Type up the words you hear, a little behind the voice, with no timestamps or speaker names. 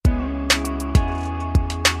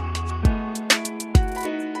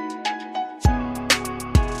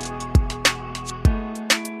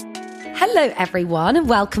Hello, everyone, and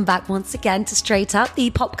welcome back once again to Straight Up,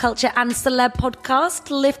 the pop culture and celeb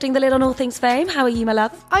podcast, lifting the lid on all things fame. How are you, my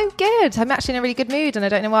love? I'm good. I'm actually in a really good mood, and I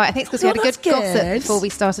don't know why. I think it's because we had a good gossip before we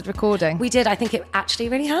started recording. We did. I think it actually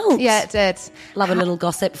really helped. Yeah, it did. Love a little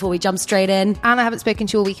gossip before we jump straight in. And I haven't spoken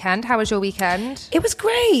to you all weekend. How was your weekend? It was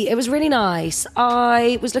great. It was really nice.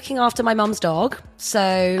 I was looking after my mum's dog,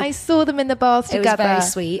 so I saw them in the bath together. It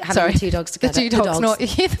was very sweet having the two dogs together. The two dogs, not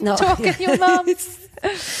the dog and your mum.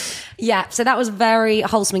 Yeah, so that was very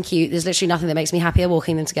wholesome and cute. There's literally nothing that makes me happier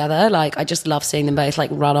walking them together. Like, I just love seeing them both like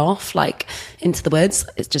run off like into the woods.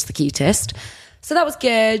 It's just the cutest. So that was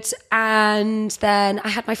good. And then I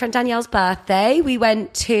had my friend Danielle's birthday. We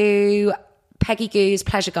went to Peggy Goo's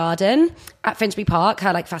Pleasure Garden at Finsbury Park,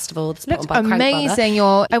 her like festival that's put on by amazing.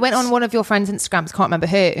 I went on one of your friends' Instagrams, can't remember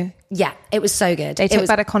who. Yeah, it was so good. They took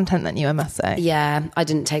better content than you, I must say. Yeah, I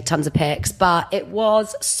didn't take tons of pics, but it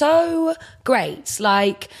was so great.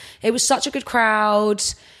 Like, it was such a good crowd,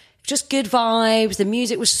 just good vibes. The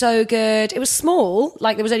music was so good. It was small,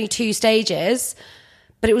 like there was only 2 stages,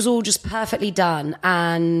 but it was all just perfectly done.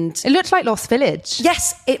 And it looked like Lost Village.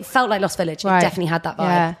 Yes, it felt like Lost Village. Right. It definitely had that vibe.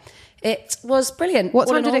 Yeah. It was brilliant. What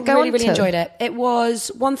time did it go on to? Really enjoyed it. It was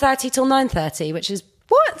 1:30 till 9:30, which is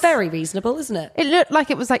very reasonable, isn't it? It looked like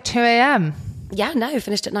it was like 2 a.m. Yeah, no,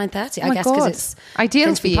 finished at 9:30. I guess because it's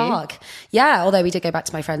ideal for you. Park. Yeah, although we did go back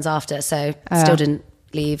to my friends after, so still didn't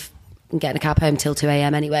leave and get in a cab home till 2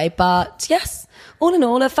 a.m. anyway. But yes, all in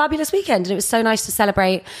all, a fabulous weekend, and it was so nice to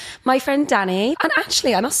celebrate my friend Danny. And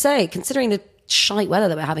actually, I must say, considering the shite weather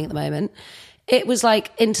that we're having at the moment, it was like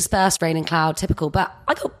interspersed rain and cloud, typical. But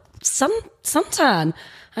I got suntan.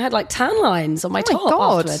 I had like tan lines on my top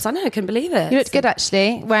afterwards. I know, I couldn't believe it. You looked good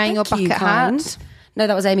actually, wearing your bucket hat. No,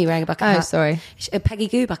 that was Amy wearing a bucket hat. Oh, sorry. A Peggy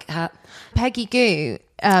Goo bucket hat. Peggy Goo.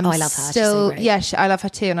 I love her. Still, yeah, I love her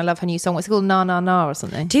too, and I love her new song. What's it called? Na Na Na or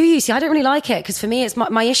something? Do you? See, I don't really like it because for me, it's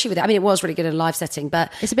my issue with it. I mean, it was really good in a live setting,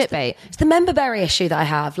 but it's a bit bait. It's the member berry issue that I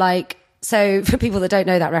have. Like, so for people that don't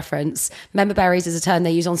know that reference, member berries is a term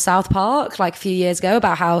they use on South Park like a few years ago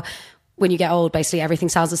about how when you get old, basically everything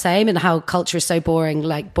sounds the same and how culture is so boring,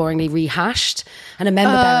 like boringly rehashed. And a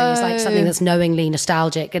member berry is like something that's knowingly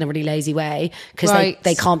nostalgic in a really lazy way because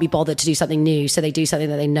they can't be bothered to do something new. So they do something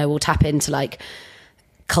that they know will tap into like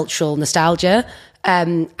cultural nostalgia.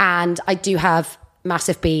 And I do have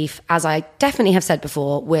massive beef, as I definitely have said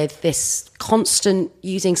before, with this constant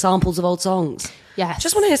using samples of old songs. Yes.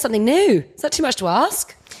 Just want to hear something new. Is that too much to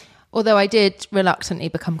ask? Although I did reluctantly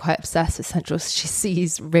become quite obsessed with Central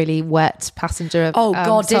C's really wet Passenger. Oh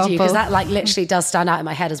God, did you? Because that like literally does stand out in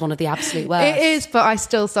my head as one of the absolute worst. It is, but I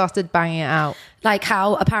still started banging it out. Like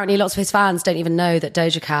how apparently lots of his fans don't even know that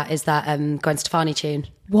Doja Cat is that Gwen Stefani tune.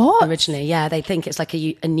 What? Originally, yeah, they think it's like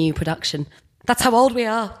a new production. That's how old we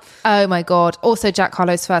are. Oh my God. Also, Jack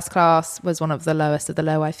Harlow's First Class was one of the lowest of the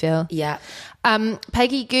low, I feel. Yeah.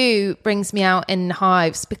 Peggy Goo brings me out in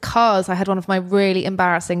hives because I had one of my really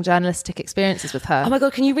embarrassing journalistic experiences with her. Oh my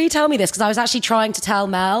God, can you retell me this? Because I was actually trying to tell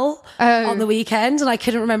Mel on the weekend and I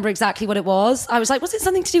couldn't remember exactly what it was. I was like, was it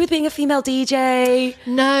something to do with being a female DJ?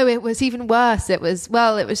 No, it was even worse. It was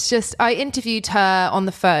just, I interviewed her on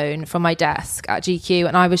the phone from my desk at GQ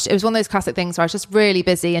and it was one of those classic things where I was just really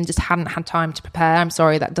busy and just hadn't had time to prepare. I'm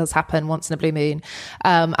sorry, that does happen once in a blue moon.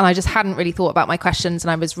 And I just hadn't really thought about my questions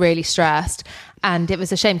and I was really stressed. And it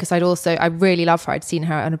was a shame because I really love her. I'd seen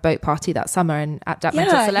her at a boat party that summer at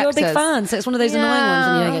Detrimental Selectors. Yeah, you're a big fan, so it's one of those annoying ones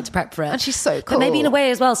when you don't get to prep for it. And she's so cool. But maybe in a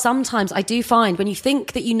way as well, sometimes I do find when you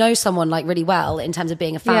think that you know someone like really well in terms of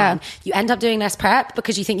being a fan, you end up doing less prep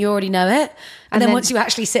because you think you already know it. And then once you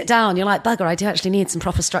actually sit down, you're like, bugger, I do actually need some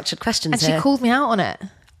proper structured questions here. And she called me out on it.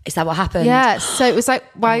 Is that what happened? Yeah. So it was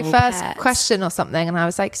like my first question or something. And I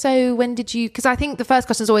was like, so when did you... Because I think the first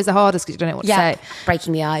question is always the hardest because you don't know what to say.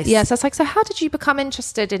 Breaking the ice. Yeah. So I was like, so how did you become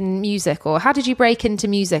interested in music? Or how did you break into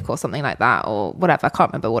music or something like that? Or whatever. I can't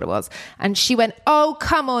remember what it was. And she went, oh,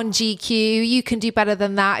 come on, GQ. You can do better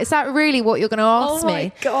than that. Is that really what you're going to ask me? Oh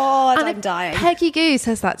my God, and I'm dying. Peggy Goo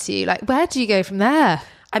says that to you. Like, where do you go from there?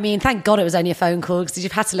 I mean, thank God it was only a phone call because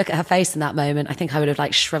you've had to look at her face in that moment. I think I would have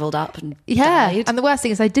like shriveled up and died. And the worst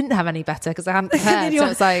thing is I didn't have any better because I hadn't prepared. So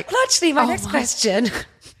it's like, well, actually, my next question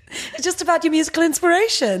is just about your musical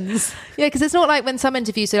inspirations. Yeah, because it's not like when some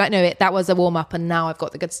interviews are like, no, that was a warm up and now I've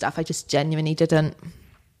got the good stuff. I just genuinely didn't.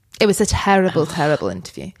 It was a terrible, terrible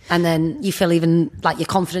interview. And then you feel even like your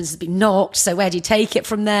confidence has been knocked. So where do you take it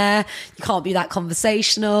from there? You can't be that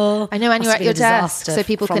conversational. I know, and you're at your desk so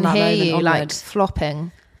people can hear you like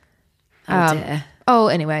flopping. Oh dear. Oh,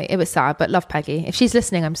 anyway, it was sad, but love Peggy. If she's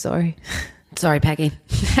listening, I'm sorry. Sorry, Peggy.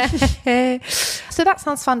 So that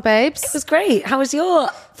sounds fun, babes. It was great. How was your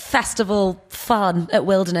festival fun at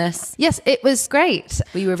Wilderness? Yes, it was great.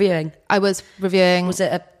 Were you reviewing? I was reviewing. Was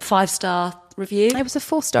it a 5-star review? It was a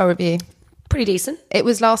 4-star review. Pretty decent. It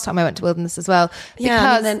was last time I went to Wilderness as well.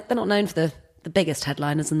 Yeah, I mean, they're not known for the biggest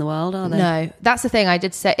headliners in the world, are they? No, that's the thing. I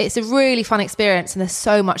did say it's a really fun experience, and there's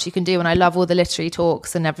so much you can do. And I love all the literary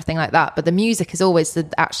talks and everything like that. But the music is always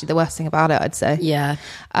actually the worst thing about it, I'd say. Yeah.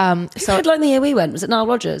 So headlined the year we went? Was it Nile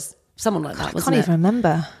Rodgers? Someone like that, I wasn't can't even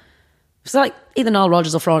remember. It was like either Nile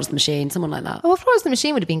Rodgers or Florence the Machine, someone like that. Oh, well, Florence the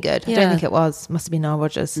Machine would have been good. I don't think it was. Must have been Nile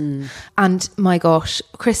Rodgers. And my gosh,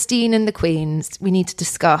 Christine and the Queens, we need to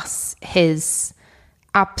discuss his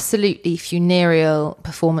absolutely funereal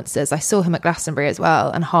performances. I saw him at Glastonbury as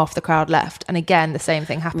well, and half the crowd left. And again, the same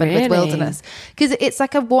thing happened with Wilderness. Because it's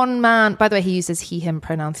like a one-man, by the way, he uses he, him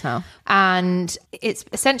pronouns now. And it's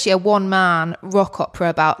essentially a one-man rock opera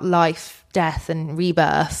about life, death and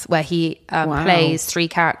rebirth, where he plays 3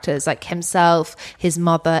 characters, like himself, his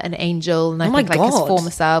mother, an angel, and I think like his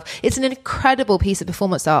former self. It's an incredible piece of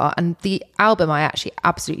performance art, and the album I actually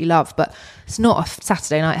absolutely love, but it's not a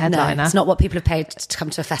Saturday night headliner. No, it's not what people have paid to come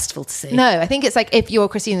to a festival to see. No, I think it's like if you're a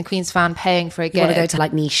Christine and the Queens fan paying for a gig, you want to go to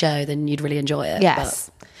like niche show, then you'd really enjoy it. Yes,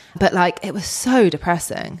 but like it was so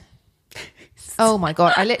depressing. Oh my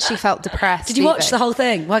God, I literally felt depressed. Did you watch the whole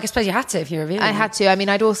thing? Well, I suppose you had to if you're reviewing. I had to. I mean,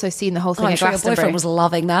 I'd also seen the whole thing I'm at sure your Glastonbury. boyfriend was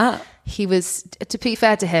loving that. He was, to be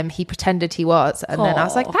fair to him, he pretended he was. And then I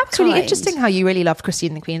was like, that's really interesting how you really loved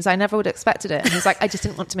Christine and the Queens. I never would have expected it. And he was like, I just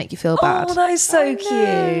didn't want to make you feel bad. Oh, that is so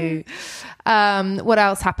cute. What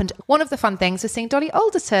else happened? One of the fun things was seeing Dolly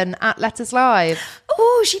Alderton at Letters Live.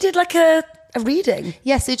 Oh, she did like a reading.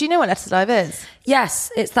 Yes, so do you know what Letters Live is? Yes,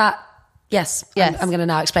 it's that. Yes. I'm going to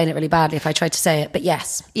now explain it really badly if I try to say it, but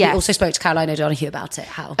yes. We also spoke to Caroline O'Donoghue about it.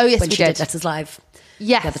 When she did Letters Live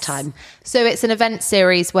the other time. So it's an event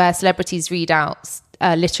series where celebrities read out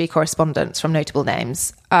literary correspondence from notable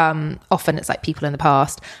names. Often it's like people in the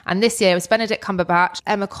past. And this year it was Benedict Cumberbatch,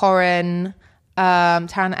 Emma Corrin,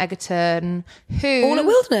 Taron Egerton, who all at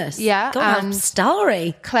Wilderness. Yeah. God, and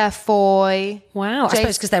Starry. Claire Foy. Wow. I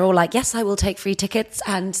suppose because they're all like, yes, I will take free tickets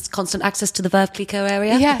and constant access to the Veuve Clicquot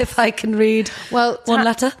area if I can read one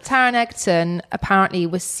letter. Taron Egerton apparently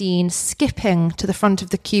was seen skipping to the front of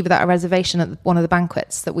the queue without a reservation at one of the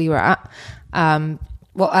banquets that we were at.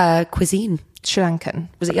 What cuisine? Sri Lankan.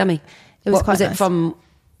 Was it yummy? It was quite Was nice. it from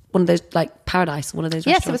one of those, like Paradise, one of those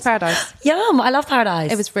restaurants? Yes, it was Paradise. Yum, I love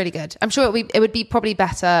Paradise. It was really good. I'm sure it would be probably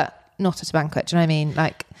better not at a banquet. Do you know what I mean?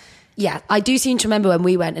 Like, yeah, I do seem to remember when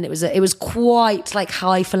we went, and it was quite like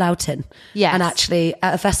highfalutin. Yes. And actually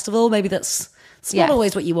at a festival, maybe it's not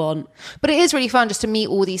always what you want. But it is really fun just to meet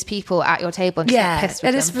all these people at your table and just get pissed with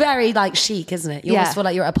and them. it's very like chic, isn't it? You almost feel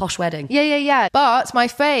like you're at a posh wedding. Yeah. But my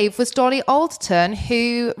fave was Dolly Alderton,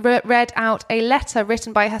 who read out a letter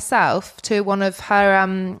written by herself to one of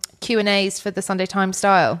her Q&As for the Sunday Times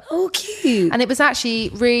Style. Oh, cute. And it was actually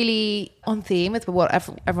really on theme with what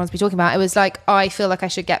everyone's been talking about. It was like, I feel like I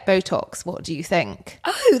should get Botox. What do you think?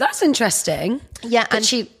 Oh, that's interesting. Yeah. And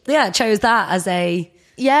she chose that as a...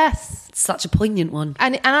 Yes. Such a poignant one.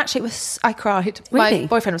 And actually I cried. Really? My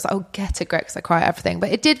boyfriend was like, oh, get a grip, because I cry at everything.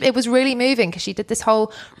 But it was really moving because she did this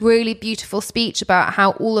whole really beautiful speech about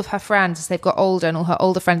how all of her friends, as they've got older, and all her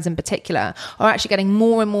older friends in particular, are actually getting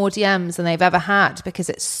more and more DMs than they've ever had, because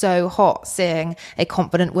it's so hot seeing a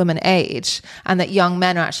confident woman age, and that young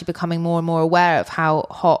men are actually becoming more and more aware of how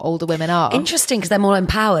hot older women are. Interesting, because they're more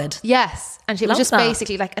empowered. Yes. And it was just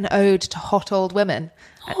basically like an ode to hot old women.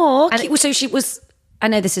 Oh, so she was... I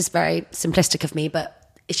know this is very simplistic of me,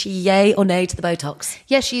 but is she yay or nay to the Botox?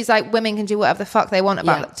 Yeah, she's like, women can do whatever the fuck they want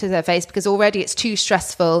to their face, because already it's too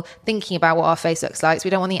stressful thinking about what our face looks like. So we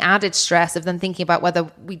don't want the added stress of then thinking about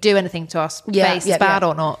whether we do anything to our face is bad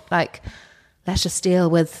or not. Like, let's just deal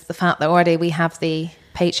with the fact that already we have the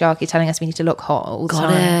patriarchy telling us we need to look hot all the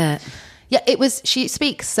time. Yeah, she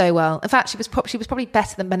speaks so well. In fact, she was probably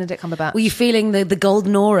better than Benedict Cumberbatch. Were you feeling the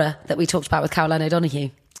golden aura that we talked about with Caroline O'Donoghue?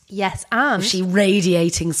 Yes, and... Was she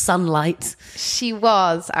radiating sunlight? She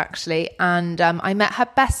was, actually. And I met her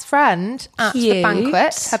best friend at the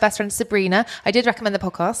banquet. Her best friend, Sabrina. I did recommend the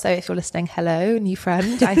podcast, so if you're listening, hello, new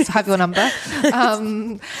friend. I have your number.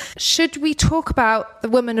 Should we talk about the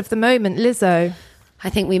woman of the moment, Lizzo? I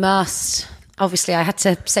think we must. Obviously, I had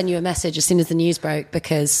to send you a message as soon as the news broke,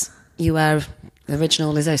 because you were the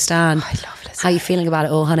original Lizzo stan. I love Lizzo. How are you feeling about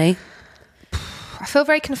it all, honey? I feel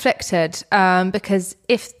very conflicted, because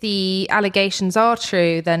if the allegations are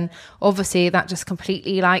true, then obviously that just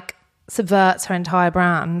completely like subverts her entire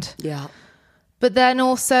brand. Yeah. But then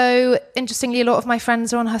also, interestingly, a lot of my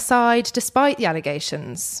friends are on her side despite the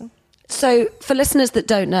allegations. So for listeners that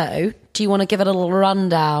don't know, do you want to give it a little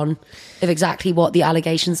rundown of exactly what the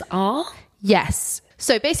allegations are? Yes.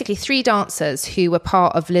 So basically 3 dancers who were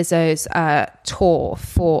part of Lizzo's tour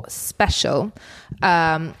for Special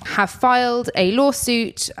have filed a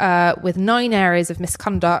lawsuit with 9 areas of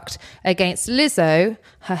misconduct against Lizzo,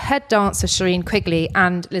 her head dancer Shireen Quigley,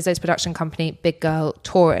 and Lizzo's production company Big Girl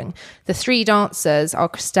Touring. The 3 dancers are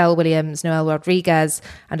Christelle Williams, Noelle Rodriguez,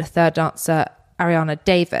 and a third dancer, Ariana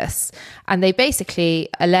Davis. And they basically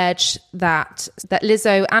allege that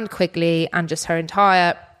Lizzo and Quigley and just her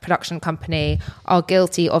entire production company are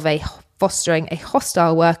guilty of fostering a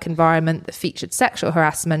hostile work environment that featured sexual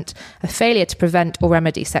harassment, a failure to prevent or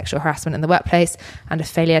remedy sexual harassment in the workplace, and a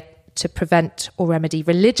failure to prevent or remedy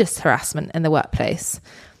religious harassment in the workplace.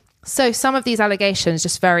 So some of these allegations,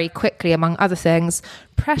 just very quickly, among other things: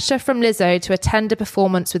 pressure from Lizzo to attend a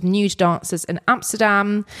performance with nude dancers in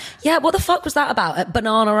Amsterdam. Yeah, what the fuck was that about at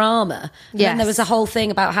Bananarama? Yes. And there was a whole thing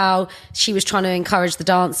about how she was trying to encourage the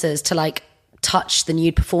dancers to like touch the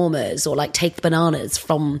nude performers or like take the bananas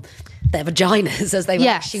from their vaginas as they were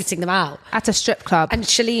like, shooting them out. At a strip club. And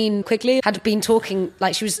Shireen Quigley had been talking,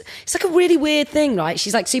 like it's like a really weird thing, right?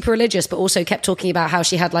 She's like super religious, but also kept talking about how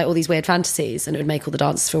she had like all these weird fantasies and it would make all the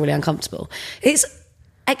dancers feel really uncomfortable. It's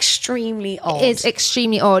extremely odd. It is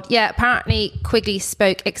extremely odd. Yeah, apparently Quigley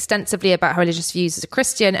spoke extensively about her religious views as a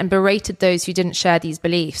Christian and berated those who didn't share these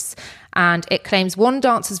beliefs. And it claims one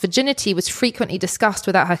dancer's virginity was frequently discussed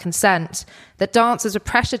without her consent, that dancers were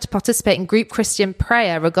pressured to participate in group Christian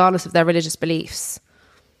prayer regardless of their religious beliefs.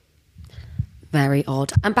 Very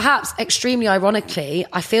odd. And perhaps extremely ironically,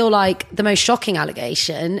 I feel like the most shocking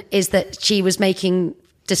allegation is that she was making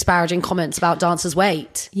disparaging comments about dancers'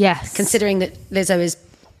 weight. Yes. Considering that Lizzo is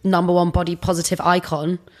 #1 body positive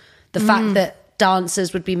icon, the fact that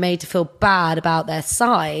dancers would be made to feel bad about their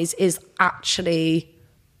size is actually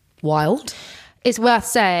wild. It's worth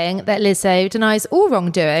saying that Lizzo denies all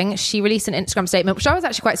wrongdoing. She released an Instagram statement, which I was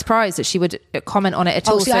actually quite surprised that she would comment on it at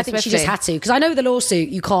all. See, so I think she just had to, because I know the lawsuit,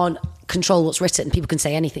 you can't control what's written. People can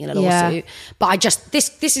say anything in a lawsuit. But I just, this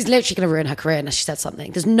is literally going to ruin her career unless she said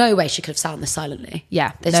something. There's no way she could have sat on this silently.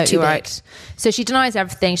 Yeah, There's too you're big. right. So she denies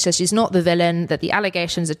everything. She says she's not the villain, that the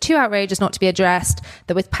allegations are too outrageous not to be addressed,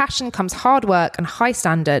 that with passion comes hard work and high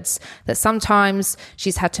standards, that sometimes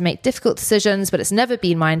she's had to make difficult decisions, but it's never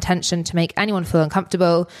been my intention to make anyone feel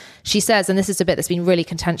uncomfortable. She says, and this is a bit that's been really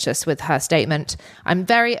contentious with her statement, I'm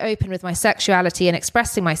very open with my sexuality and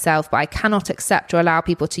expressing myself, but I cannot accept or allow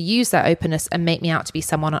people to use that openness and make me out to be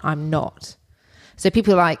someone I'm not. So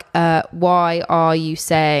people are like, why are you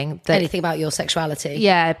saying that anything about your sexuality?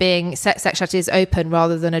 Yeah, being sexuality is open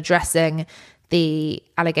rather than addressing the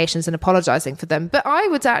allegations and apologizing for them. But I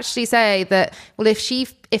would actually say that, well,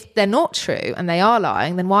 if they're not true and they are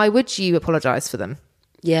lying, then why would you apologize for them?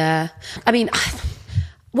 Yeah. I mean,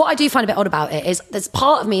 what I do find a bit odd about it is there's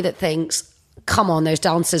part of me that thinks, come on, those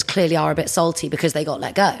dancers clearly are a bit salty because they got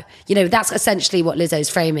let go. You know, that's essentially what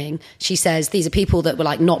Lizzo's framing. She says these are people that were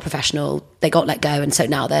like not professional, they got let go, and so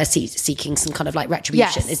now they're seeking some kind of like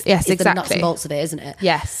retribution. Yes, is exactly. The nuts and bolts of it, isn't it?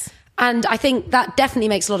 Yes. And I think that definitely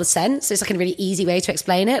makes a lot of sense. It's like a really easy way to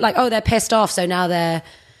explain it. Like, oh, they're pissed off, so now they're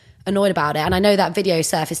annoyed about it. And I know that video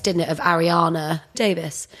surfaced, didn't it, of Ariana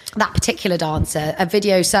Davis, that particular dancer. A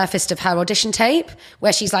video surfaced of her audition tape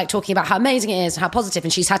where she's like talking about how amazing it is and how positive,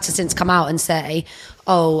 and she's had to since come out and say,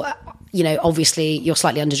 oh, you know, obviously you're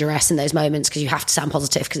slightly under duress in those moments because you have to sound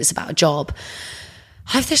positive because it's about a job.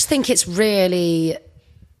 I just think it's really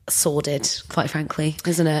sordid, quite frankly,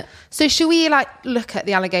 isn't it? So should we like look at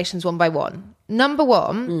the allegations one by one? Number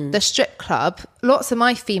one, the strip club. Lots of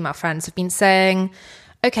my female friends have been saying,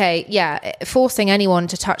 okay, yeah, forcing anyone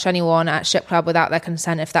to touch anyone at a strip club without their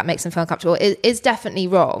consent, if that makes them feel uncomfortable, is definitely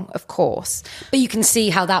wrong, of course. But you can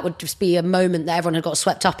see how that would just be a moment that everyone had got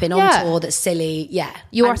swept up in on tour that's silly. Yeah.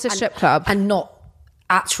 You're at a strip club. And not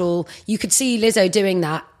actual. You could see Lizzo doing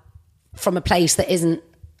that from a place that isn't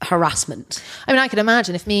harassment. I mean, I could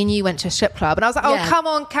imagine if me and you went to a strip club and I was like, oh, come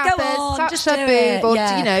on, campers, touch her boob, or,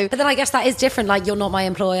 you know. But then I guess that is different. Like, you're not my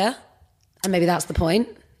employer. And maybe that's the point.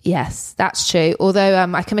 Yes, that's true. Although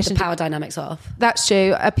I commissioned... The power dynamics off. That's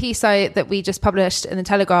true. A piece that we just published in the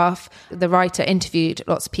Telegraph, the writer interviewed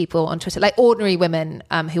lots of people on Twitter, like ordinary women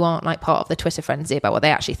who aren't like part of the Twitter frenzy about what they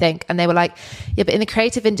actually think. And they were like, yeah, but in the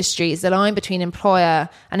creative industries, the line between employer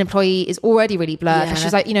and employee is already really blurred. And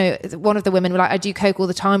she's like, you know, one of the women were like, I do coke all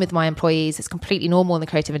the time with my employees. It's completely normal in the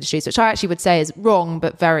creative industries, which I actually would say is wrong,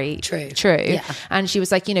 but very true. Yeah. And she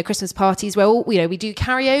was like, you know, Christmas parties where all, you know, we do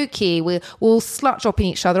karaoke, we're all slut dropping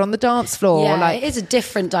each other on the dance floor. Yeah, like, it is a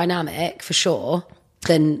different dynamic for sure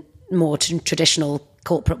than more traditional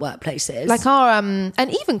corporate workplaces. Like our and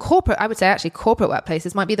even corporate, I would say actually corporate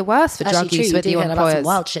workplaces might be the worst for drug use with your employers. Some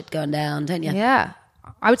wild shit going down, don't you? Yeah.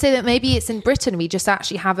 I would say that maybe it's in Britain we just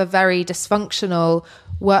actually have a very dysfunctional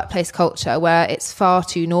workplace culture where it's far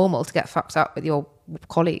too normal to get fucked up with your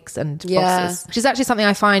colleagues and bosses, which is actually something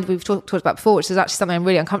I find we've talked about before, which is actually something I'm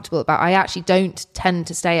really uncomfortable about. I actually don't tend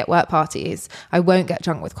to stay at work parties. I won't get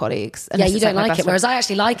drunk with colleagues. Yeah, you don't like it, whereas I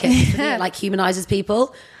actually like it. It like humanizes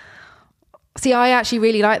people. See, I actually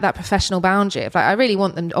really like that professional boundary. Like, I really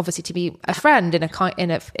want them obviously to be a friend in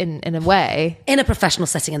a way, in a professional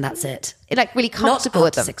setting, and that's it. Like really comfortable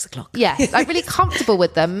with them. 6 o'clock. Yeah, like really comfortable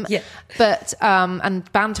with them. Yeah, but and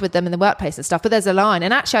banter with them in the workplace and stuff. But there's a line,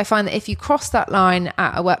 and actually, I find that if you cross that line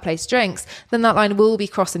at a workplace drinks, then that line will be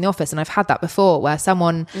crossed in the office. And I've had that before, where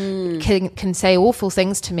someone can say awful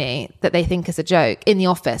things to me that they think is a joke in the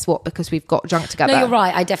office. What? Because we've got drunk together. No, you're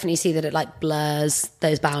right. I definitely see that it like blurs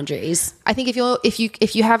those boundaries. I think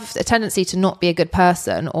if you have a tendency to not be a good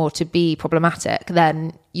person or to be problematic,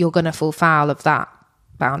 then you're going to fall foul of that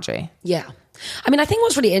boundary. Yeah. I mean, I think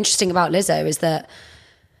what's really interesting about Lizzo is that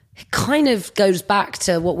it kind of goes back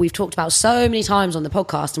to what we've talked about so many times on the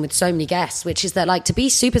podcast and with so many guests, which is that like to be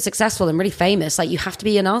super successful and really famous, like you have to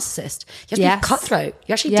be a narcissist. You have to be cutthroat.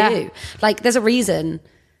 You actually do. Like there's a reason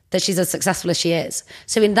that she's as successful as she is.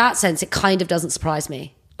 So in that sense, it kind of doesn't surprise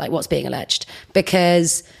me, like what's being alleged,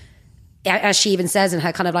 because as she even says in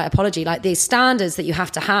her kind of like apology, like the standards that you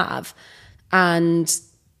have to have and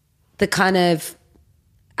the kind of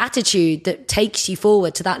attitude that takes you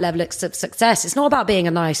forward to that level of success. It's not about being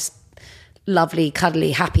a nice, lovely,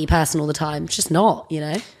 cuddly, happy person all the time. It's just not, you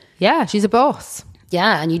know? Yeah, she's a boss.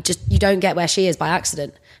 Yeah, and you don't get where she is by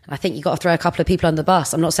accident. And I think you got to throw a couple of people under the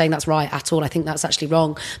bus. I'm not saying that's right at all. I think that's actually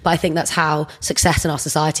wrong. But I think that's how success in our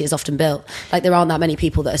society is often built. Like there aren't that many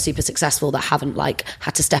people that are super successful that haven't like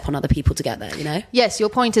had to step on other people to get there, you know? Yes, your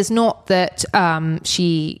point is not that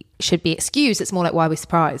she should be excused. It's more like, why are we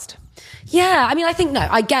surprised? Yeah, I mean, I think, no,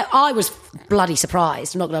 I was bloody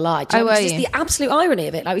surprised, I'm not going to lie. It's the absolute irony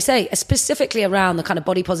of it, like we say, specifically around the kind of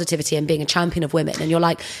body positivity and being a champion of women. And you're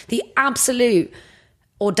like, the absolute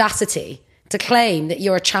audacity to claim that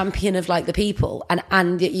you're a champion of like the people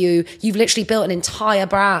and that you've literally built an entire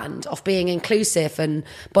brand of being inclusive and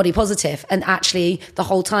body positive, and actually the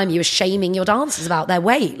whole time you were shaming your dancers about their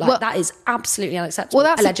weight. Like that is absolutely unacceptable.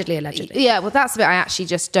 Well, allegedly. Yeah, well that's the bit I actually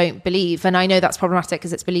just don't believe, and I know that's problematic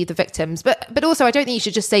because it's believe the victims, but also I don't think you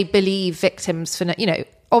should just say believe victims for, you know,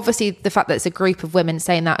 obviously the fact that it's a group of women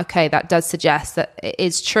saying that, okay, that does suggest that it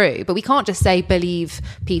is true, but we can't just say believe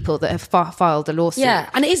people that have filed a lawsuit. Yeah,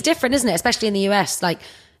 and it is different, isn't it? Especially in the US, like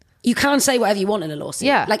you can say whatever you want in a lawsuit.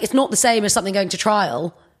 Yeah. Like it's not the same as something going to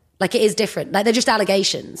trial. Like it is different. Like they're just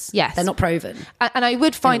allegations. Yes. They're not proven. And I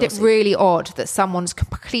would find it really odd that someone's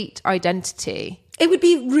complete identity. It would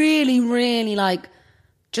be really, really like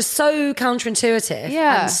just so counterintuitive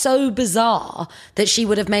and so bizarre that she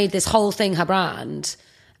would have made this whole thing her brand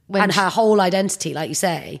and her whole identity, like you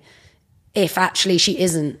say, if actually she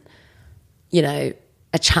isn't, you know,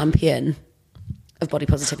 a champion of body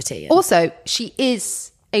positivity. Also, she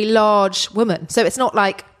is a large woman. So it's not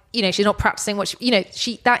like, you know, she's not practicing what she, you know,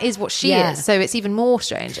 that is what she is. So it's even more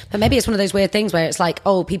strange. But maybe it's one of those weird things where it's like,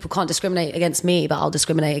 oh, people can't discriminate against me, but I'll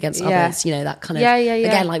discriminate against others. You know, that kind of,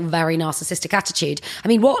 again, like very narcissistic attitude. I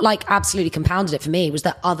mean, what like absolutely compounded it for me was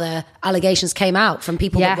that other allegations came out from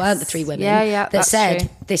people that weren't the three women that said, true.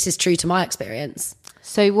 This is true to my experience.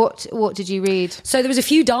 So what did you read? So there was a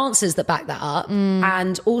few dancers that backed that up.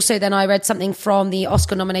 And also then I read something from the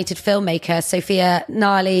Oscar-nominated filmmaker, Sophia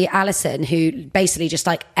Nali Allison, who basically just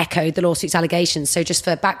like echoed the lawsuit's allegations. So just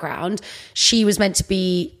for background, she was meant to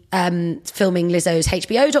be filming Lizzo's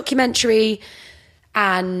HBO documentary,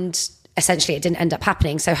 and essentially it didn't end up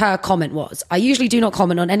happening. So her comment was, I usually do not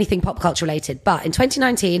comment on anything pop culture related, but in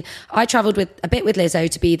 2019, I travelled a bit with Lizzo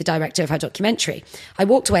to be the director of her documentary. I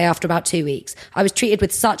walked away after about 2 weeks. I was treated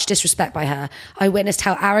with such disrespect by her. I witnessed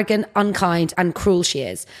how arrogant, unkind and cruel she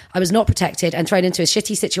is. I was not protected and thrown into a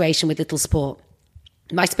shitty situation with little support.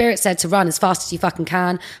 My spirit said to run as fast as you fucking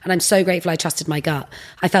can, and I'm so grateful I trusted my gut.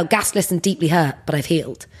 I felt gasless and deeply hurt, but I've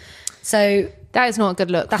healed. So that is not a good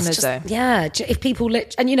look. That's just, if people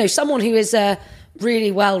and you know, someone who is a really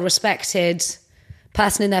well respected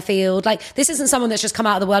person in their field, like this isn't someone that's just come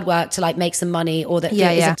out of the woodwork to like make some money, or that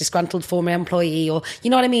is a disgruntled former employee, or you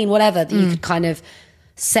know what I mean, whatever that you could kind of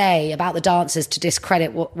say about the dancers to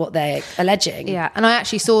discredit what they're alleging. Yeah, and I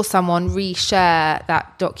actually saw someone reshare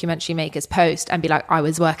that documentary maker's post and be like, I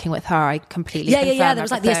was working with her, I completely there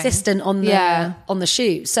was like the assistant on the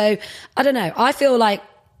shoot. So I don't know, I feel like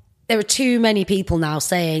there are too many people now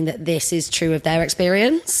saying that this is true of their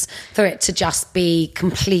experience for it to just be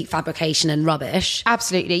complete fabrication and rubbish.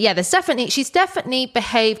 Absolutely. Yeah, she's definitely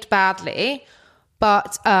behaved badly.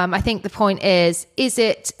 But I think the point is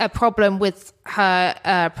it a problem with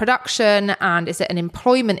her production, and is it an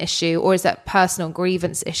employment issue, or is it a personal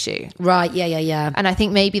grievance issue? Right, yeah. And I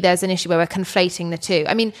think maybe there's an issue where we're conflating the two.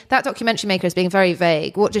 I mean, that documentary maker is being very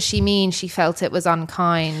vague. What does she mean she felt it was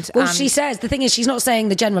unkind? Well, she says, the thing is, she's not saying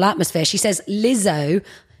the general atmosphere. She says Lizzo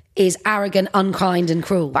is arrogant, unkind and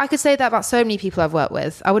cruel. But I could say that about so many people I've worked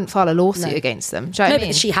with. I wouldn't file a lawsuit against them. Do you know what I mean?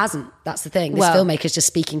 But she hasn't. That's the thing. This filmmaker's just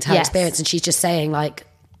speaking to her experience, and she's just saying, like,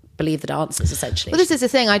 believe the dancers, essentially. Well, this is the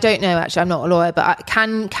thing. I don't know, actually. I'm not a lawyer, but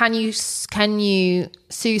can you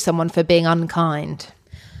sue someone for being unkind?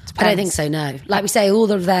 Depends. I don't think so, no. Like we say,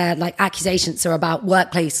 all of their like accusations are about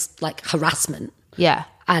workplace like harassment. Yeah.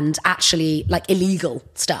 And actually like illegal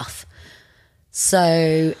stuff.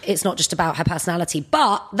 So it's not just about her personality.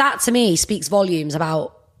 But that to me speaks volumes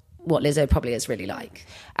about what Lizzo probably is really like.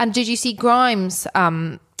 And did you see Grimes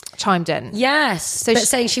chimed in? Yes. So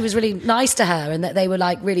saying she was really nice to her and that they were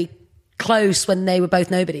like really close when they were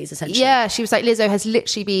both nobodies, essentially. Yeah, she was like, Lizzo has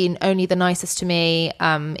literally been only the nicest to me,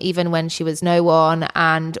 even when she was no one,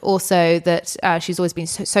 and also that she's always been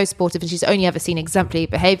so supportive, and she's only ever seen exemplary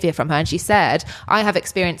behaviour from her. And she said, I have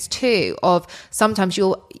experience too of sometimes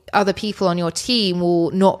other people on your team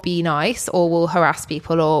will not be nice, or will harass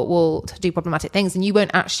people, or will do problematic things, and you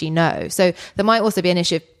won't actually know. So there might also be an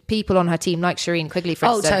issue if people on her team, like Shireen Quigley, for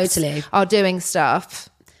instance, totally, are doing stuff.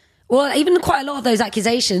 Well, even quite a lot of those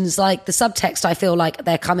accusations, like the subtext, I feel like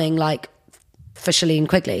they're coming like for Shireen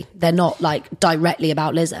Quigley. They're not like directly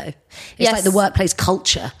about Lizzo. It's like the workplace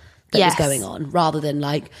culture that is going on, rather than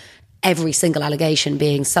like every single allegation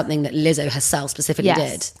being something that Lizzo herself specifically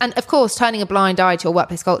did. And of course, turning a blind eye to a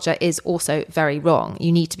workplace culture is also very wrong.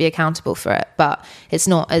 You need to be accountable for it. But it's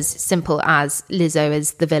not as simple as Lizzo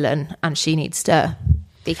is the villain and she needs to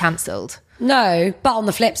be cancelled. No, but on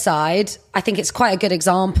the flip side, I think it's quite a good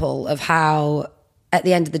example of how, at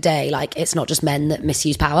the end of the day, like, it's not just men that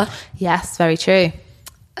misuse power. Yes, very true.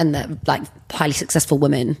 And that, like, highly successful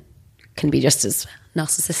women can be just as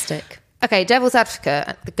narcissistic. Okay, devil's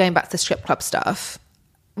advocate, going back to the strip club stuff,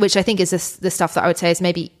 which I think is the stuff that I would say is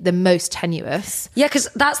maybe the most tenuous. Yeah, because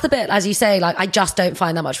that's the bit, as you say, like, I just don't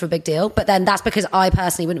find that much of a big deal. But then that's because I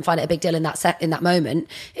personally wouldn't find it a big deal in that moment.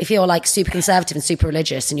 If you're like super conservative and super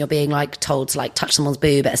religious and you're being like told to like touch someone's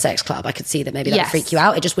boob at a sex club, I could see that maybe that would freak you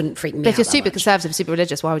out. It just wouldn't freak me out. But if you're super conservative and super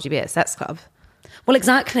religious, why would you be at a sex club? Well,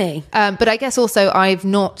 exactly. But I guess also I've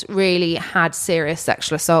not really had serious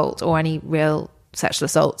sexual assault or any real sexual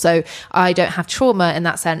assault. So I don't have trauma in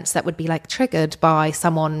that sense that would be like triggered by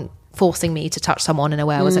someone forcing me to touch someone in a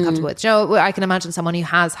way I wasn't comfortable with. You know, I can imagine someone who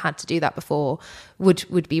has had to do that before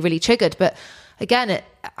would be really triggered. But again,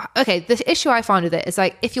 the issue I find with it is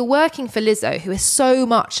like, if you're working for Lizzo, who is so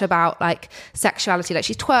much about like sexuality, like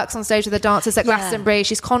she twerks on stage with the dancers at Glastonbury,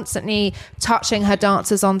 she's constantly touching her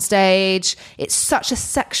dancers on stage. It's such a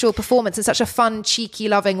sexual performance in such a fun, cheeky,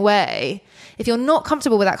 loving way. If you're not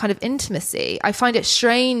comfortable with that kind of intimacy, I find it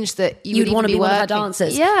strange that you'd want to be one of her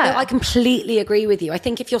dancers. Yeah, no, I completely agree with you. I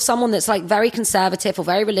think if you're someone that's like very conservative or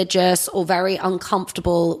very religious or very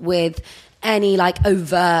uncomfortable with any like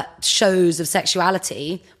overt shows of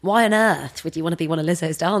sexuality, why on earth would you want to be one of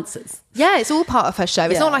Lizzo's dancers? Yeah, it's all part of her show.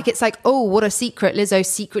 It's not like it's like, oh, what a secret, Lizzo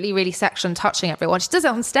secretly really sexual and touching everyone. She does it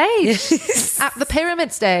on stage at the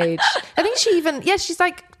Pyramid stage. I think she even, she's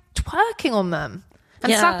like twerking on them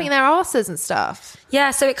and slapping their asses and stuff. Yeah,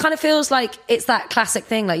 so it kind of feels like it's that classic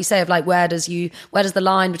thing, like you say, of like where does the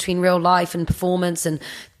line between real life and performance and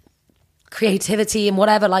creativity and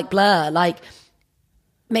whatever like blur? Like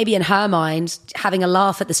maybe in her mind, having a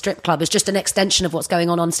laugh at the strip club is just an extension of what's going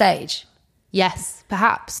on stage. Yes,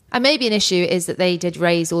 perhaps. And maybe an issue is that they did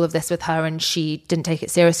raise all of this with her and she didn't take it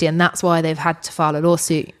seriously, and that's why they've had to file a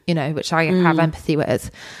lawsuit, you know, which I have empathy with.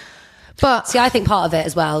 But see, I think part of it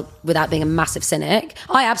as well, without being a massive cynic,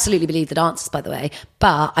 I absolutely believe the dancers, by the way,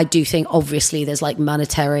 but I do think obviously there's like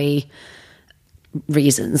monetary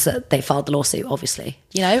reasons that they filed the lawsuit, obviously.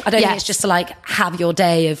 You know, I don't think it's just to like have your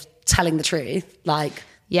day of telling the truth. Like,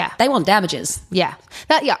 they want damages.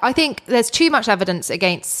 I think there's too much evidence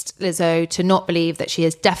against Lizzo to not believe that she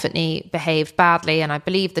has definitely behaved badly, and I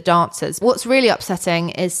believe the dancers. What's really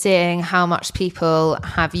upsetting is seeing how much people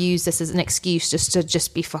have used this as an excuse just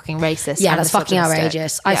to be fucking racist. Yeah, that's fucking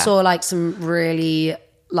outrageous. I saw like some really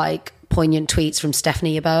like poignant tweets from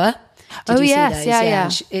Stephanie Yeboah. Did you see those? Yeah.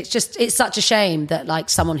 It's such a shame that like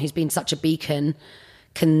someone who's been such a beacon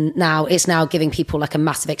it's now giving people like a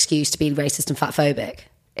massive excuse to be racist and fatphobic.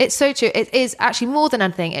 It's so true. It is actually, more than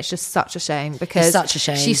anything, it's just such a shame, because It's such a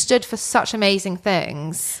shame. she stood for such amazing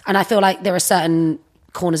things. And I feel like there are certain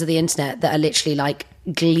corners of the internet that are literally like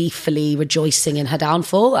gleefully rejoicing in her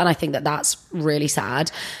downfall, and I think that that's really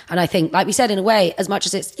sad. And I think, like we said, in a way, as much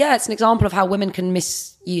as it's an example of how women can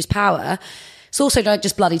misuse power, it's also like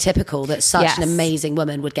just bloody typical that such an amazing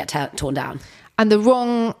woman would get torn down. And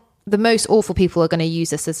the most awful people are going to use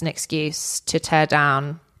this as an excuse to tear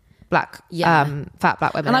down fat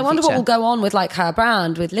black women. And I wonder what will go on with like her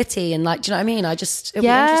brand with Litty, and like, do you know what I mean? It'll be interesting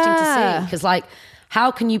to see, because like, how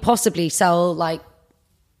can you possibly sell like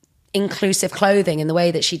inclusive clothing in the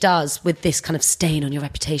way that she does with this kind of stain on your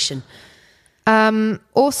reputation?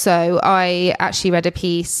 Also, I actually read a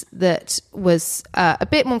piece that was a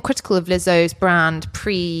bit more critical of Lizzo's brand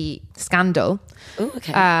pre-scandal. Ooh,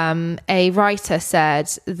 okay. A writer said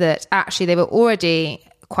that actually they were already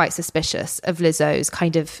quite suspicious of Lizzo's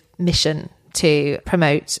kind of mission to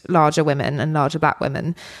promote larger women and larger black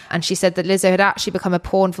women. And she said that Lizzo had actually become a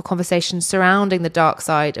pawn for conversations surrounding the dark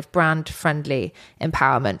side of brand-friendly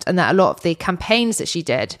empowerment, and that a lot of the campaigns that she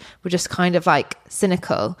did were just kind of like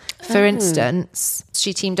cynical. For instance,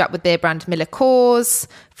 she teamed up with beer brand Miller Coors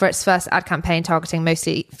for its first ad campaign targeting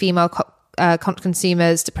mostly female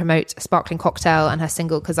consumers to promote a sparkling cocktail and her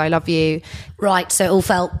single "Cause I Love You." Right, so it all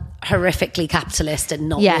felt horrifically capitalist and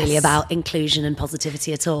not really about inclusion and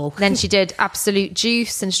positivity at all. Then she did Absolute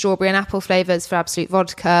Juice and strawberry and apple flavors for Absolute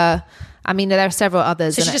Vodka. I mean, there are several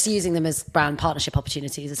others. So she's just using them as brand partnership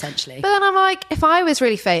opportunities, essentially. But then I'm like, if I was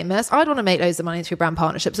really famous, I'd want to make loads of money through brand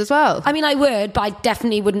partnerships as well. I mean, I would, but I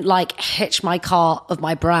definitely wouldn't like hitch my cart of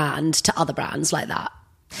my brand to other brands like that.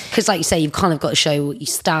 Because like you say, you've kind of got to show what you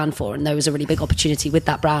stand for, and there was a really big opportunity with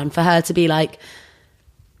that brand for her to be like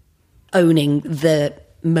owning the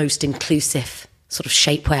most inclusive sort of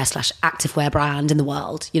shapewear / activewear brand in the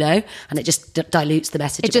world, you know? And it just dilutes the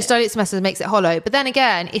message. It just dilutes the message and makes it hollow. But then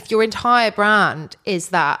again, if your entire brand is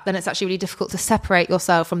that, then it's actually really difficult to separate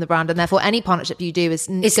yourself from the brand, and therefore any partnership you do is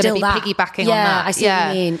going to be piggybacking on that. Yeah, I see what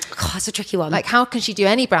you mean. God, that's a tricky one. Like, how can she do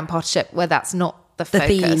any brand partnership where that's not the focus?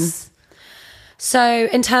 Theme. So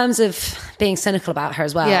in terms of being cynical about her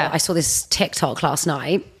as well, I saw this TikTok last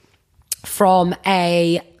night from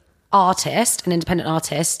an independent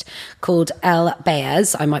artist called Elle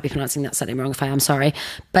Baez. I might be pronouncing that surname wrong if I am, sorry.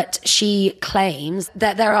 But she claims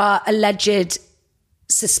that there are alleged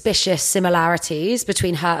suspicious similarities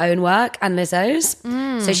between her own work and Lizzo's.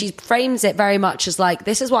 So she frames it very much as like,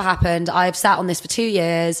 this is what happened. I've sat on this for 2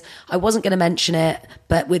 years. I wasn't going to mention it,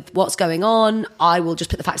 but with what's going on, I will just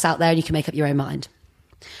put the facts out there and you can make up your own mind.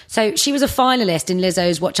 So she was a finalist in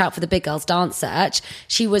Lizzo's Watch Out for the Big Girls dance search.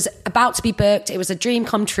 She was about to be booked. It was a dream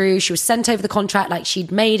come true. She was sent over the contract like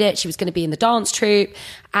she'd made it. She was going to be in the dance troupe,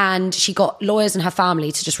 and she got lawyers and her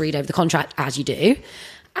family to just read over the contract, as you do.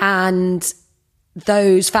 And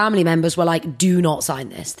those family members were like, do not sign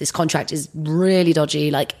this. This contract is really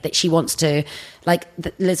dodgy. Like, that she wants to, like,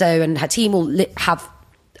 Lizzo and her team will have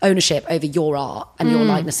ownership over your art and your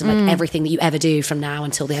likeness and like everything that you ever do from now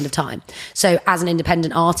until the end of time. So as an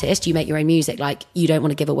independent artist, you make your own music. Like, you don't want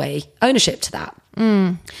to give away ownership to that.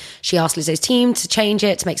 She asked Lizzo's team to change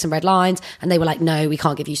it, to make some red lines, and they were like, no, we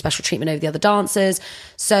can't give you special treatment over the other dancers.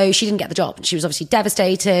 So she didn't get the job. She was obviously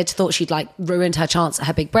devastated, thought she'd like ruined her chance at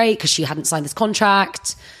her big break because she hadn't signed this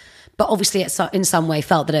contract. But obviously it in some way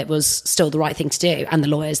felt that it was still the right thing to do, and the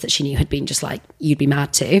lawyers that she knew had been just like, you'd be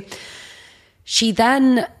mad too. She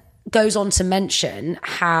then goes on to mention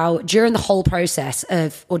how during the whole process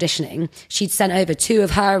of auditioning, she'd sent over 2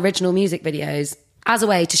 of her original music videos as a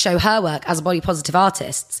way to show her work as a body positive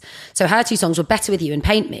artist. So her 2 songs were Better With You and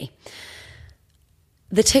Paint Me.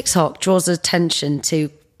 The TikTok draws attention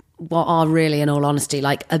to what are really, in all honesty,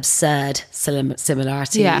 like absurd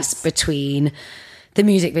similarities between the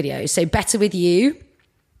music videos. So Better With You,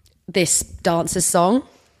 this dancer's song,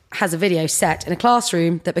 has a video set in a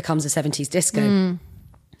classroom that becomes a 70s disco.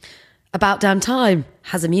 About Damn Time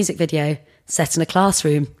has a music video set in a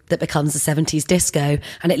classroom that becomes a 70s disco,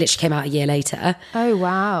 and it literally came out a year later. Oh,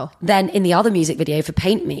 wow. Then in the other music video for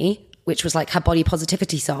Paint Me, which was like her body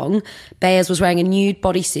positivity song, Baez was wearing a nude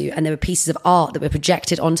bodysuit, and there were pieces of art that were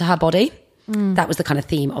projected onto her body. That was the kind of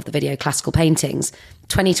theme of the video, classical paintings.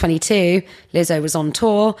 2022, Lizzo was on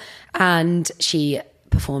tour and she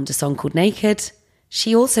performed a song called Naked.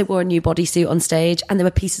 She also wore a new bodysuit on stage, and there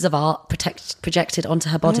were pieces of art projected onto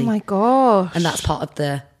her body. Oh my gosh. And that's part of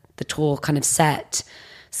the tour kind of set.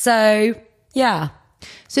 So, yeah.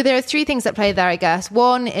 So there are 3 things that play there, I guess.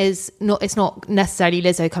 One is it's not necessarily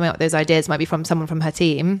Lizzo coming up with those ideas. It might be from someone from her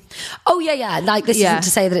team. Oh, yeah. Like, this isn't to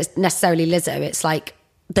say that it's necessarily Lizzo. It's like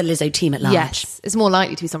the Lizzo team at large. Yes, it's more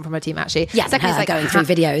likely to be someone from her team, actually. Yeah, Secondly, her it's going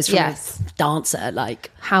through videos from yes. a dancer, like...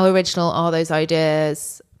 How original are those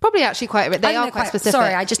ideas? Probably actually they are quite specific.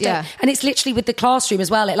 Sorry, I just don't... And it's literally with the classroom as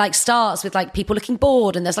well. It like starts with like people looking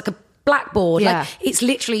bored and there's like a blackboard. Yeah. Like it's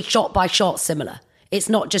literally shot by shot similar. It's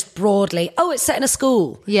not just broadly, oh, it's set in a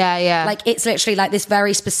school. Yeah, yeah. Like it's literally like this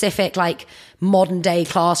very specific like modern day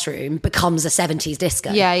classroom becomes a 70s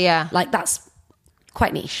disco. Yeah, yeah. Like that's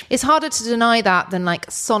quite niche. It's harder to deny that than like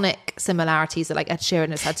sonic similarities that like Ed Sheeran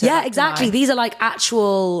has had to... Yeah, exactly. deny. These are like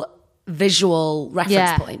actual visual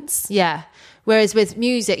reference points. Yeah. Whereas with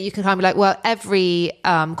music, you can kind of be like, well, every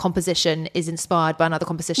composition is inspired by another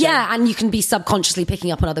composition. Yeah, and you can be subconsciously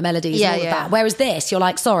picking up on other melodies and all of that. Whereas this, you're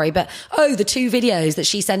like, sorry, but the 2 videos that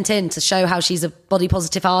she sent in to show how she's a body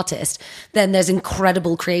positive artist, then there's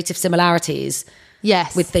incredible creative similarities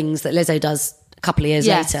with things that Lizzo does a couple of years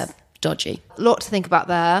later. Dodgy. A lot to think about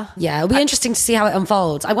there. Yeah, it'll be interesting to see how it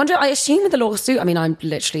unfolds. I assume with the lawsuit, I mean, I'm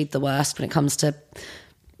literally the worst when it comes to...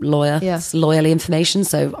 It's lawyerly information,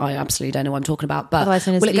 so I absolutely don't know what I'm talking about. But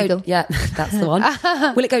will it go? Yeah, that's the one.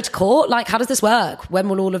 Will it go to court? Like, how does this work? When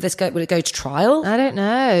will all of this go? Will it go to trial? I don't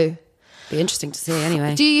know. Be interesting to see.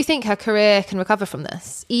 Anyway, do you think her career can recover from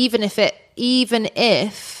this, even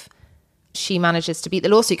if she manages to beat the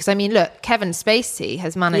lawsuit? Because I mean, look, Kevin Spacey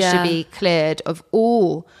has managed to be cleared of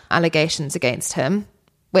all allegations against him,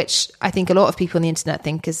 which I think a lot of people on the internet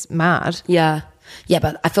think is mad. Yeah,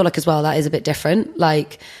 but I feel like as well that is a bit different.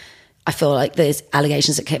 Like, I feel like there's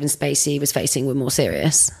allegations that Kevin Spacey was facing were more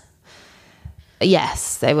serious.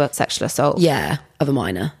 Yes, they were sexual assault. Yeah, of a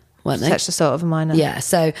minor, weren't they? Sexual assault of a minor. Yeah,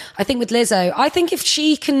 so I think with Lizzo, I think if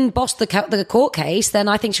she can boss the court case, then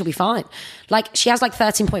I think she'll be fine. Like, she has like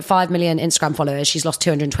 13.5 million Instagram followers. She's lost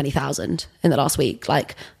 220,000 in the last week.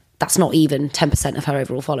 Like, that's not even 10% of her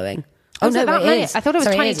overall following. Oh, no, it is. I thought it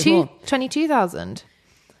was 22,000.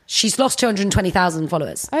 She's lost 220,000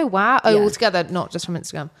 followers. Oh, wow. Oh, altogether, not just from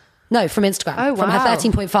Instagram. No, from Instagram. Oh, wow. From her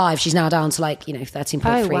 13.5, she's now down to like,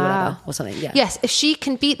 13.3 whatever, or something. Yeah. Yes, if she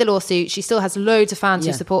can beat the lawsuit, she still has loads of fans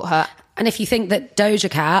who support her. And if you think that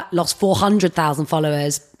Doja Cat lost 400,000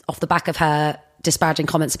 followers off the back of her disparaging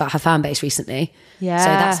comments about her fan base recently. Yeah. So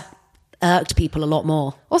that's irked people a lot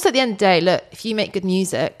more. Also, at the end of the day, look, if you make good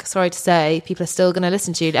music, sorry to say, people are still going to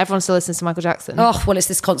listen to you. Everyone still listens to Michael Jackson. Oh, well, it's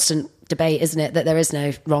this constant debate, isn't it, that there is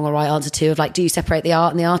no wrong or right answer to, of like, do you separate the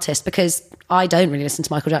art and the artist? Because I don't really listen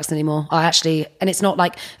to Michael Jackson anymore. And it's not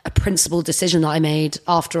like a principled decision that I made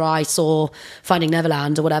after I saw Finding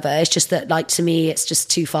Neverland or whatever. It's just that, like, to me, it's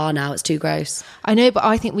just too far now. It's too gross. I know, but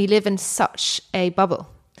I think we live in such a bubble.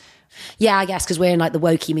 Yeah, I guess because we're in like the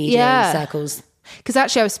wokey media circles. Because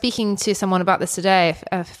actually I was speaking to someone about this today,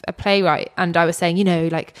 a playwright, and I was saying,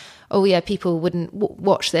 like, oh yeah, people wouldn't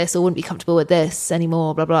watch this or wouldn't be comfortable with this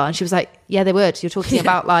anymore, blah, blah. And she was like, yeah, they would. You're talking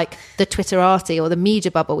about like the Twitterati or the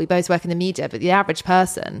media bubble. We both work in the media, but the average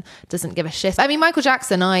person doesn't give a shit. I mean, Michael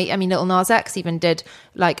Jackson, I mean, Lil Nas X even did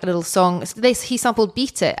like a little song. He sampled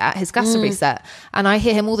Beat It at his Glastonbury set. And I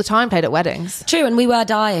hear him all the time played at weddings. True. And we were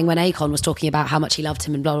dying when Akon was talking about how much he loved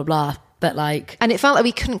him and blah, blah, blah. But like, and it felt like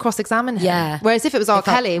we couldn't cross-examine him. Yeah. Whereas if it was R.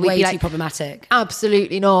 Kelly, we'd be like, too problematic.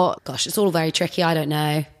 Absolutely not. Gosh, it's all very tricky. I don't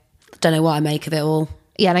know what I make of it all.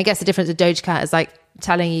 Yeah, and I guess the difference with Doja Cat is like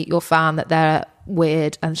telling your fan that they're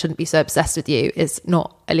weird and shouldn't be so obsessed with you is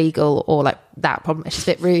not illegal or like that problem. It's just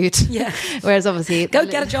a bit rude. Yeah. Whereas obviously, go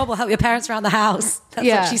get a job or help your parents around the house. That's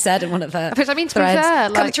what she said in one of her. Which I mean, to threads. be fair,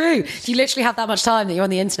 like, come true. If you literally have that much time that you're on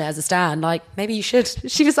the internet as a stan, like maybe you should.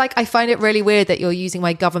 She was like, I find it really weird that you're using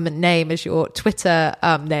my government name as your Twitter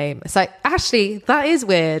name. It's like, actually, that is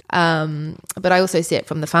weird. But I also see it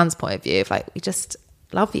from the fans' point of view of like, we just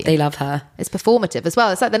love you. They love her. It's performative as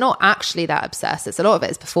well. It's like they're not actually that obsessed. It's a lot of it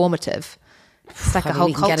is performative. It's like a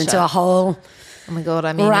whole culture. Get into a whole oh my God,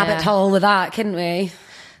 I mean, rabbit hole with that, couldn't we?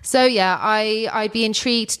 So yeah, I'd be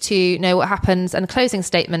intrigued to know what happens. And closing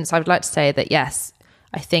statements, I would like to say that yes,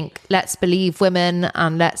 I think let's believe women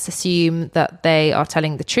and let's assume that they are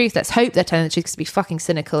telling the truth. Let's hope they're telling the truth, because it'd be fucking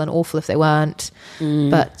cynical and awful if they weren't.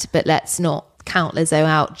 But let's not count Lizzo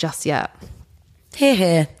out just yet. Hear,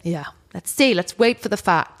 hear. Yeah, let's see. Let's wait for the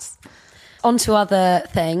facts. On to other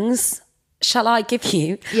things. Shall I give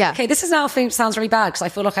you? Yeah. Okay, this is now sounds really bad because I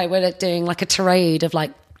feel like we're doing like a tirade of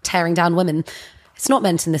like tearing down women. It's not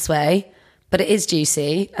meant in this way, but it is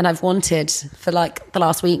juicy. And I've wanted for like the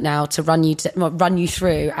last week now to run you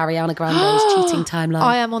through Ariana Grande's cheating timeline.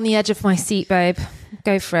 I am on the edge of my seat, babe.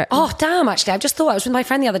 Go for it. Oh, damn, actually. I've just thought I was with my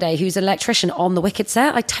friend the other day who's an electrician on the Wicked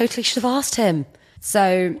set. I totally should have asked him.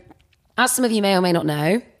 So, as some of you may or may not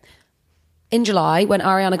know, in July, when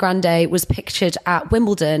Ariana Grande was pictured at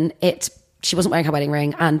Wimbledon, it she wasn't wearing her wedding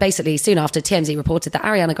ring. And basically, soon after, TMZ reported that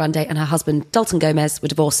Ariana Grande and her husband, Dalton Gomez, were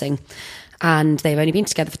divorcing. And they've only been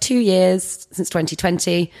together for 2 years, since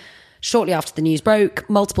 2020. Shortly after the news broke,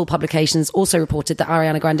 multiple publications also reported that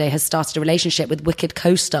Ariana Grande has started a relationship with Wicked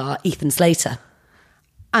co-star Ethan Slater.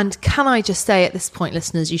 And can I just say at this point,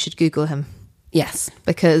 listeners, you should Google him. Yes.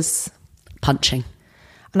 Because... punching.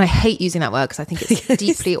 And I hate using that word because I think it's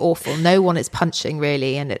deeply awful. No one is punching,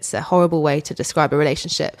 really, and it's a horrible way to describe a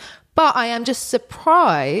relationship. But I am just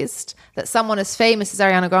surprised that someone as famous as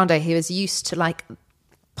Ariana Grande, who is used to like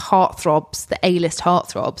heartthrobs, the A-list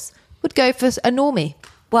heartthrobs, would go for a normie.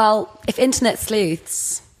 Well, if internet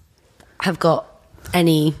sleuths have got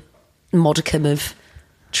any modicum of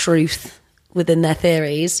truth within their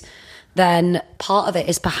theories, then part of it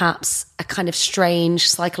is perhaps a kind of strange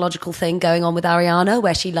psychological thing going on with Ariana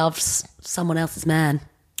where she loves someone else's man.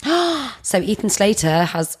 So Ethan Slater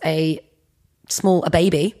has a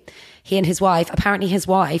baby. He and his wife, apparently his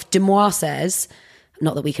wife, Demois says,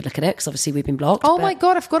 not that we could look at it because obviously we've been blocked. Oh my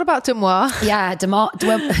God, I forgot about Demois. Yeah,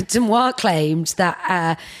 Demois claimed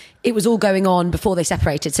that it was all going on before they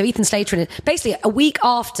separated. So Ethan Slater, basically a week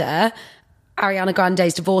after Ariana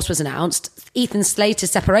Grande's divorce was announced, Ethan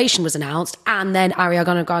Slater's separation was announced, and then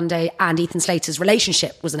Ariana Grande and Ethan Slater's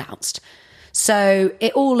relationship was announced. So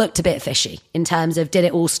it all looked a bit fishy in terms of, did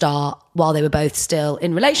it all start while they were both still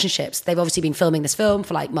in relationships? They've obviously been filming this film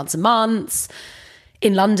for like months and months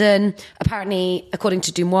in London. Apparently, according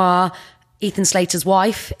to Dumois, Ethan Slater's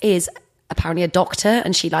wife is apparently a doctor,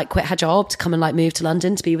 and she like quit her job to come and like move to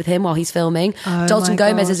London to be with him while he's filming. Dalton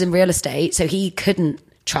Gomez is in real estate, so he couldn't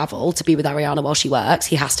travel to be with Ariana while she works.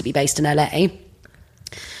 He has to be based in LA.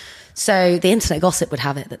 So the internet gossip would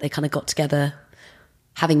have it that they kind of got together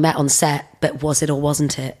having met on set, but was it or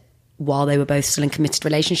wasn't it while they were both still in committed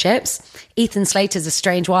relationships? Ethan Slater's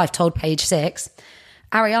estranged wife told Page Six,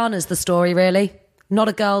 Ariana's the story, really. Not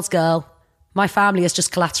a girl's girl. My family is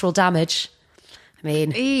just collateral damage. I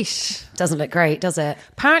mean, Eesh. Doesn't look great, does it?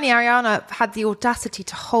 Apparently Ariana had the audacity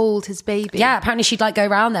to hold his baby. Yeah, apparently she'd like go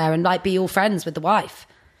around there and like be all friends with the wife.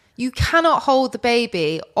 You cannot hold the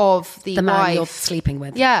baby of the man wife you're sleeping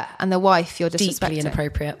with. Yeah, and the wife you're disrespecting. Deeply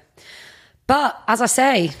inappropriate. But as I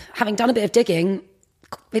say, having done a bit of digging,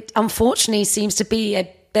 it unfortunately seems to be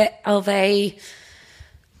a bit of a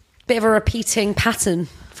repeating pattern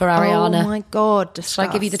for Ariana. Oh my God. Discuss. Shall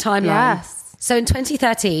I give you the timeline? Yes. So in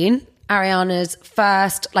 2013, Ariana's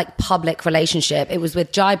first like public relationship, it was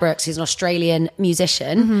with Jai Brooks, who's an Australian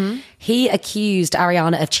musician. Mm-hmm. He accused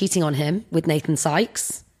Ariana of cheating on him with Nathan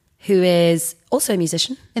Sykes, who is also a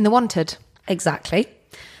musician. In The Wanted. Exactly.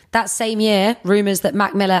 That same year, rumours that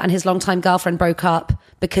Mac Miller and his longtime girlfriend broke up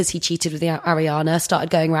because he cheated with Ariana started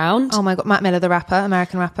going round. Oh my God, Mac Miller, the rapper,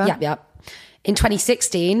 American rapper. Yep. In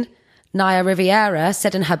 2016, Naya Riviera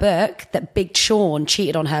said in her book that Big Sean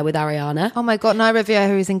cheated on her with Ariana. Oh my God, Naya Riviera,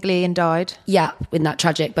 who's in Glee and died. Yeah, in that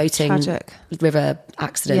tragic river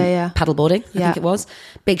accident, paddleboarding, I think it was.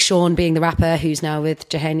 Big Sean being the rapper who's now with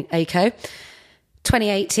Jahane Aiko.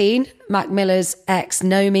 2018, Mac Miller's ex,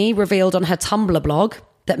 Nomi, revealed on her Tumblr blog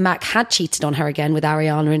that Mac had cheated on her again with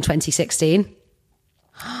Ariana in 2016.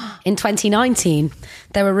 In 2019,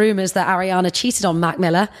 there were rumours that Ariana cheated on Mac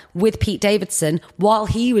Miller with Pete Davidson while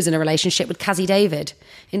he was in a relationship with Cassie David.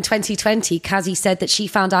 In 2020, Cassie said that she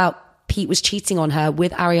found out Pete was cheating on her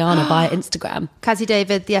with Ariana via Instagram. Cassie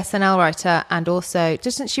David, the SNL writer, and also,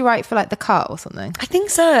 doesn't she write for like The Cut or something? I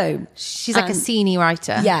think so. She's like a sceney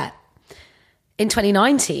writer. Yeah. In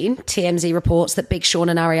 2019, TMZ reports that Big Sean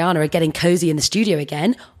and Ariana are getting cozy in the studio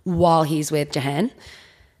again while he's with Jahane.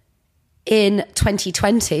 In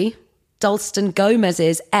 2020, Dalton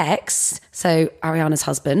Gomez's ex, so Ariana's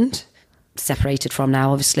husband, separated from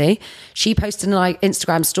now, obviously, she posted an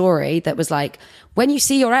Instagram story that was like, when you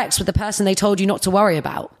see your ex with the person they told you not to worry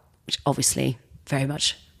about, which obviously very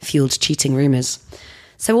much fueled cheating rumours.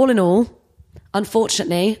 So all in all,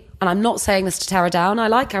 unfortunately, and I'm not saying this to tear her down, I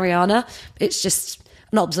like Ariana, it's just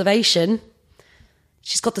an observation.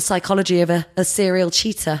 She's got the psychology of a serial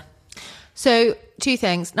cheater. So, two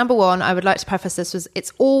things. Number one, I would like to preface this was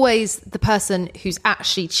it's always the person who's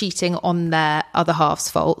actually cheating on their other half's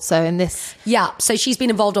fault. So in this... Yeah, so she's been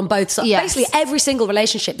involved on both sides. Yes. Basically, every single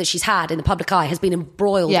relationship that she's had in the public eye has been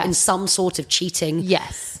embroiled in some sort of cheating.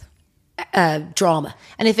 Yes. drama.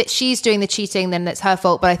 And if she's doing the cheating, then it's her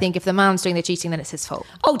fault. But I think if the man's doing the cheating, then it's his fault.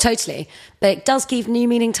 Oh, totally. But it does give new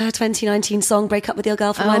meaning to her 2019 song, Break Up With Your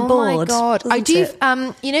Girlfriend When I'm Bored. Oh my God. I do,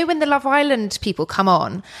 it? You know, when the Love Island people come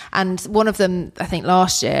on, and one of them, I think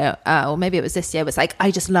last year, or maybe it was this year, was like,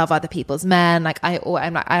 I just love other people's men. Like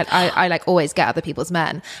I like always get other people's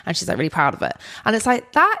men. And she's like really proud of it. And it's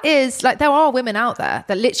like, that is like, there are women out there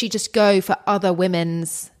that literally just go for other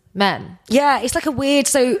women's men. Yeah, it's like a weird,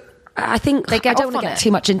 so I think I don't want to get it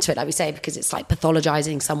too much into it, like we say, because it's like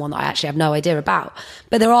pathologizing someone that I actually have no idea about.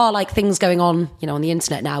 But there are like things going on, you know, on the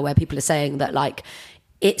internet now where people are saying that like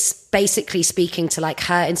it's basically speaking to like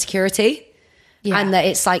her insecurity. Yeah. And that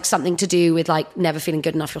it's like something to do with like never feeling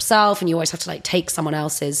good enough yourself, and you always have to like take someone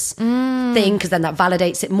else's thing, because then that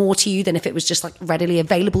validates it more to you than if it was just like readily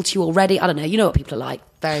available to you already. I don't know, you know what people are like,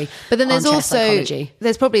 very. But then there's also psychology.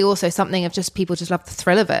 There's probably also something of just people just love the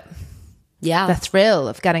thrill of it. Yeah, the thrill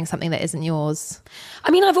of getting something that isn't yours. I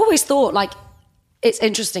mean, I've always thought like it's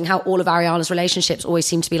interesting how all of Ariana's relationships always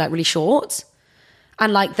seem to be like really short.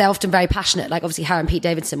 And like they're often very passionate. Like obviously her and Pete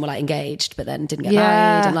Davidson were like engaged but then didn't get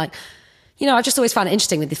married, and like, you know, I just always found it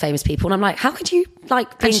interesting with the famous people. And I'm like, how could you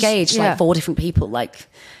like be engaged to like 4 different people? Like,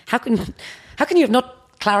 how can you have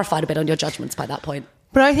not clarified a bit on your judgments by that point?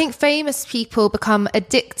 But I think famous people become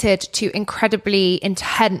addicted to incredibly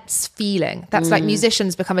intense feeling. That's like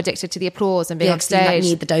musicians become addicted to the applause and being on stage. Like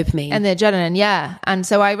need the dopamine. And the adrenaline, yeah. And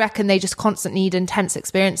so I reckon they just constantly need intense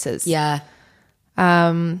experiences. Yeah.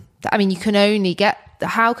 I mean, you can only get...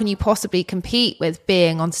 How can you possibly compete with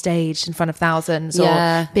being on stage in front of thousands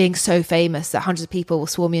or being so famous that hundreds of people will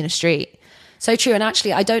swarm you in a street? So true. And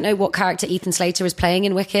actually, I don't know what character Ethan Slater is playing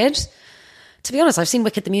in Wicked. To be honest, I've seen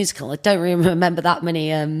Wicked the musical. I don't really remember that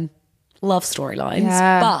many love storylines.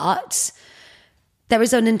 Yeah. But there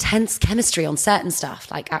is an intense chemistry on set and stuff.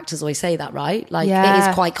 Like actors always say that, right? Like it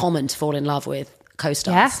is quite common to fall in love with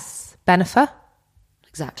co-stars. Yes. Bennifer.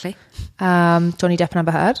 Exactly. Johnny Depp and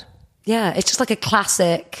Amber Heard. Yeah, it's just like a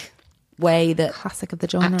classic way that classic of the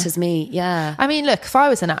genre. Actors meet. Yeah. I mean, look, if I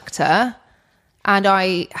was an actor and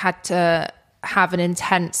I had to have an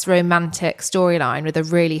intense romantic storyline with a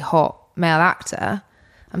really hot male actor,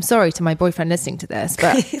 I'm sorry to my boyfriend listening to this,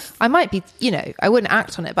 but I might be, you know, I wouldn't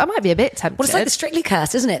act on it, but I might be a bit tempted. Well, it's like the Strictly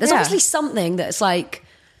curse, isn't it? There's obviously something that's like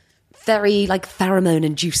very like pheromone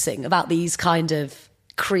inducing about these kind of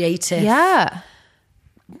creative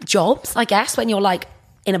jobs, I guess, when you're like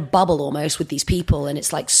in a bubble almost with these people and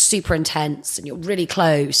it's like super intense and you're really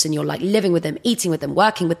close and you're like living with them, eating with them,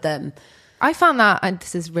 working with them. I found that, and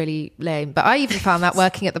this is really lame, but I even found that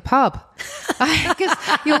working at the pub. Because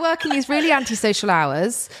you're working these really antisocial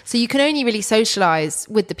hours, so you can only really socialise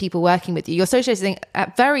with the people working with you. You're socialising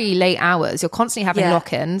at very late hours. You're constantly having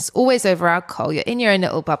lock-ins, always over alcohol. You're in your own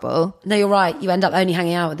little bubble. No, you're right. You end up only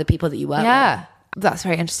hanging out with the people that you work with. Yeah, that's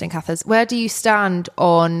very interesting, Kathers. Where do you stand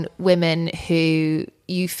on women who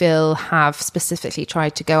you feel have specifically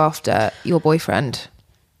tried to go after your boyfriend?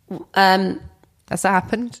 Has that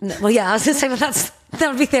happened? Well, yeah, I was going to say, well, that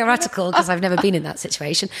would be theoretical because I've never been in that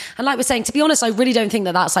situation. And like we're saying, to be honest, I really don't think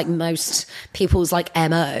that that's like most people's like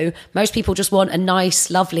MO. Most people just want a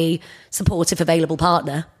nice, lovely, supportive, available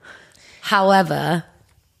partner. However,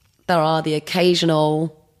 there are the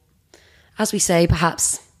occasional, as we say,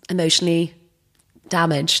 perhaps emotionally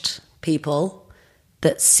damaged people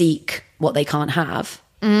that seek what they can't have.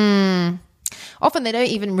 Often they don't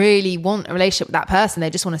even really want a relationship with that person. They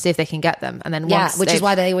just want to see if they can get them. And then which is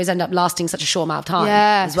why they always end up lasting such a short amount of time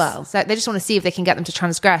as well. So they just want to see if they can get them to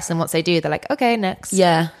transgress. And once they do, they're like, okay, next.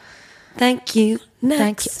 Yeah. Thank you. Next.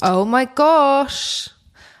 Thank you. Oh my gosh.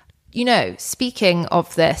 You know, speaking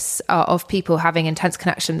of this, of people having intense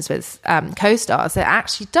connections with co-stars, it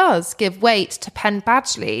actually does give weight to Penn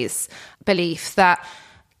Badgley's belief that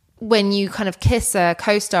when you kind of kiss a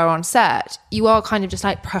co-star on set, you are kind of just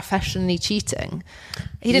like professionally cheating.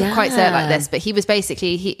 He didn't quite say it like this, but he was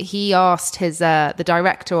basically, he asked his the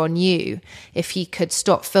director on You if he could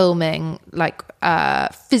stop filming like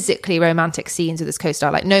physically romantic scenes with his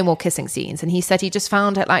co-star, like no more kissing scenes. And he said he just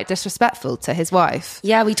found it like disrespectful to his wife.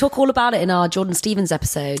 Yeah, we talk all about it in our Jordan Stevens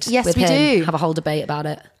episode. Yes, with we him. do. Have a whole debate about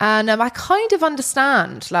it. And I kind of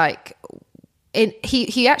understand, like,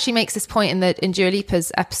 he actually makes this point in Dua Lipa's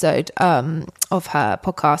episode of her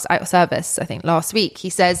podcast Out of Service, I think last week. He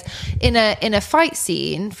says in a fight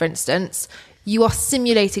scene, for instance, you are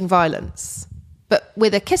simulating violence, but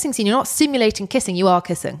with a kissing scene, you're not simulating kissing, you are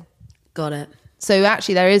kissing. Got it. So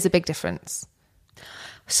actually, there is a big difference.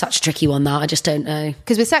 Such a tricky one, that I just don't know.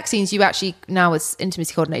 Because with sex scenes, you actually now as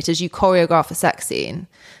intimacy coordinators, you choreograph a sex scene.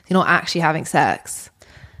 You're not actually having sex.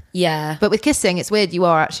 Yeah, but with kissing, it's weird. You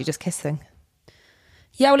are actually just kissing.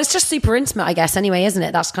 Yeah, well, it's just super intimate, I guess, anyway, isn't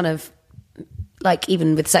it? That's kind of like,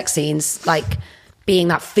 even with sex scenes, like being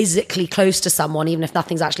that physically close to someone, even if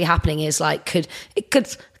nothing's actually happening, is like, it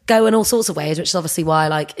could go in all sorts of ways, which is obviously why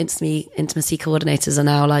like intimacy coordinators are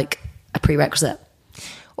now like a prerequisite.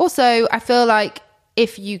 Also, I feel like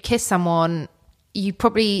if you kiss someone,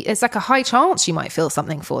 it's like a high chance you might feel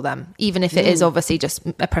something for them, even if it is obviously just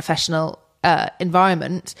a professional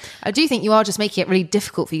environment. I do think you are just making it really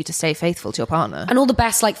difficult for you to stay faithful to your partner. And all the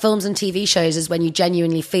best like films and TV shows is when you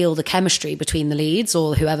genuinely feel the chemistry between the leads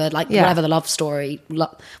or whoever, like whatever the love story. Why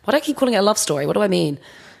do I keep calling it a love story? What do I mean?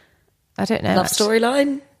 I don't know. Love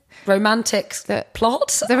storyline? Romantic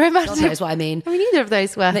plot? The romantic. God knows what I mean. I mean, neither of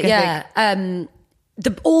those work. But yeah.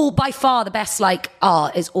 By far the best like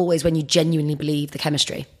art is always when you genuinely believe the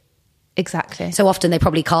chemistry. Exactly. So often they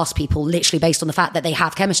probably cast people literally based on the fact that they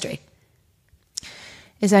have chemistry.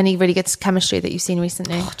 Is there any really good chemistry that you've seen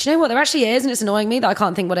recently? Oh, do you know what? There actually is, and it's annoying me that I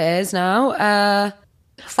can't think what it is now. I know.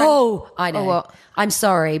 Oh, what? I'm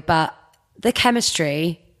sorry, but the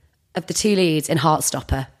chemistry of the two leads in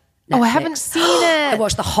Heartstopper. Netflix. Oh, I haven't seen it. I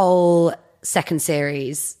watched the whole second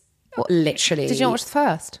series. Literally. Did you not watch the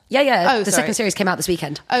first? Yeah. Oh, the second series came out this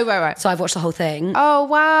weekend. Oh, right. So I've watched the whole thing. Oh,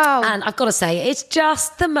 wow. And I've got to say, it's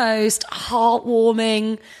just the most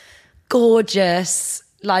heartwarming, gorgeous,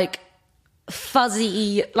 like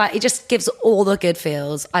fuzzy, like it just gives all the good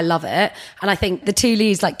feels. I love it. And I think the two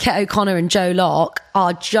leads, like Ket O'Connor and Joe Locke,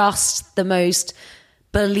 are just the most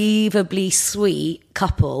believably sweet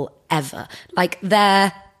couple ever. Like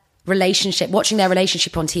watching their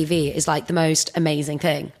relationship on TV is like the most amazing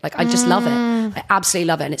thing. Like I just love it. I absolutely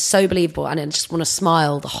love it. And it's so believable. And I just want to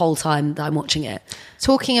smile the whole time that I'm watching it.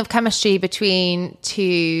 Talking of chemistry between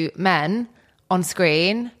two men on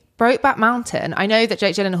screen, Brokeback Mountain. I know that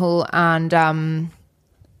Jake Gyllenhaal and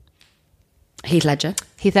Heath Ledger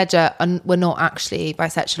were not actually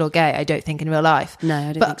bisexual or gay, I don't think, in real life. No,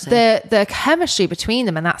 I don't think so. But the chemistry between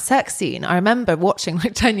them and that sex scene, I remember watching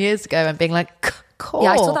like 10 years ago and being like, cool.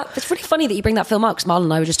 Yeah, I saw that. It's really funny that you bring that film up because Marlon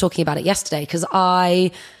and I were just talking about it yesterday because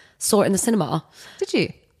I saw it in the cinema. Did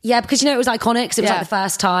you? Yeah, because it was iconic because it was like the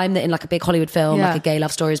first time that in like a big Hollywood film, like a gay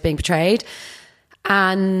love story is being portrayed.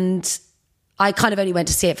 And I kind of only went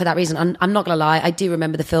to see it for that reason. I'm not going to lie, I do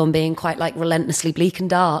remember the film being quite like relentlessly bleak and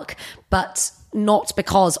dark, but not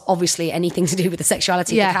because obviously anything to do with the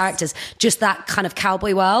sexuality of the characters, just that kind of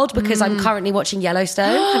cowboy world, because I'm currently watching Yellowstone.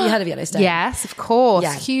 Have you heard of Yellowstone? Yes, of course.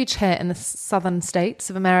 Yeah. Huge hit in the southern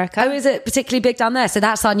states of America. Oh, is it particularly big down there? So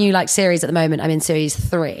that's our new like series at the moment. I'm in series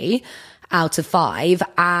 3 out of 5.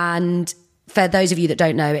 And for those of you that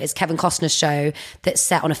don't know, it's Kevin Costner's show that's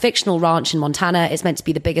set on a fictional ranch in Montana. It's meant to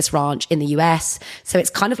be the biggest ranch in the US. So it's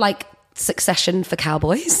kind of like Succession for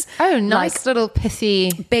cowboys. Oh, nice, like, little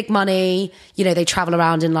pithy. Big money. You know, they travel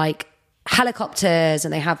around in like helicopters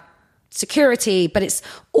and they have security, but it's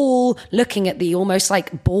all looking at the almost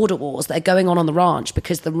like border wars that are going on the ranch,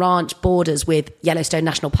 because the ranch borders with Yellowstone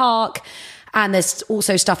National Park. And there's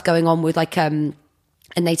also stuff going on with like a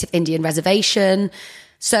native Indian reservation.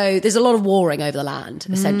 So there's a lot of warring over the land,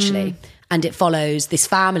 essentially. And it follows this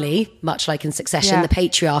family, much like in Succession, the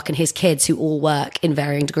patriarch and his kids who all work in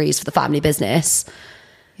varying degrees for the family business.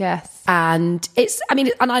 Yes. And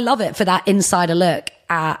and I love it for that insider look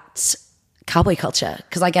at cowboy culture,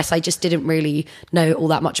 because I guess I just didn't really know all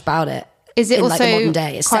that much about it. Is it in also like the modern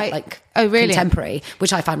day? It's quite, set like really? Contemporary,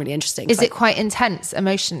 which I find really interesting. Is it quite intense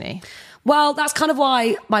emotionally? Well, that's kind of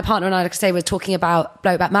why my partner and I, like I say, were talking about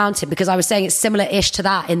Brokeback Mountain, because I was saying it's similar-ish to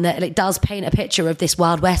that in that it does paint a picture of this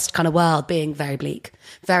Wild West kind of world being very bleak,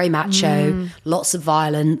 very macho, lots of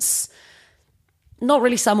violence. Not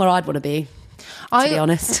really somewhere I'd want to be, to be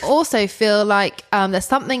honest. I also feel like there's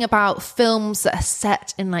something about films that are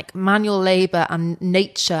set in like manual labor and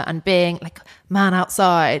nature and being like man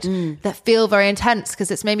outside that feel very intense, because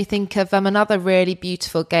it's made me think of another really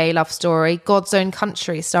beautiful gay love story, God's Own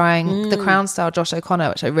Country, starring the Crown star Josh O'Connor,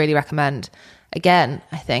 which I really recommend. Again,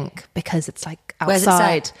 I think, because it's like outside. Where's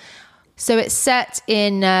it set? So it's set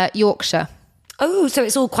in Yorkshire. Oh, so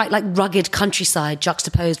it's all quite like rugged countryside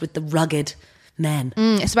juxtaposed with the rugged men.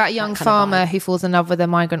 It's about a young farmer who falls in love with a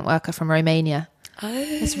migrant worker from Romania. Oh,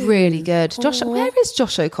 it's really good. Josh, where is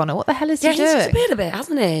Josh O'Connor? What the hell is he doing? He's disappeared a bit,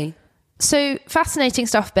 hasn't he? So fascinating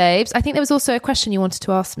stuff, babes. I think there was also a question you wanted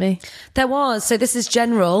to ask me. There was. So this is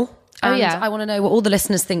general. And I want to know what all the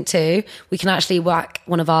listeners think too. We can actually whack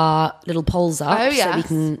one of our little polls up so we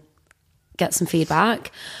can get some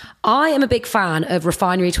feedback. I am a big fan of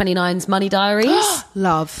Refinery 29's Money Diaries.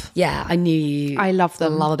 Love. Yeah, I knew you. I love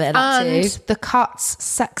them. Love a bit of that and too. The Cuts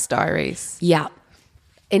Sex Diaries. Yeah.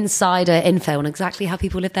 Insider info on exactly how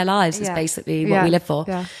people live their lives is basically what we live for.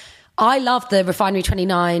 Yeah. I love the Refinery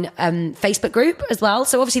 29 Facebook group as well.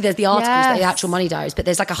 So obviously there's the articles, the actual money diaries, but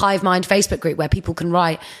there's like a hive mind Facebook group where people can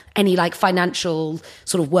write any like financial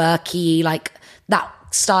sort of worky, like that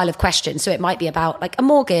style of question. So it might be about like a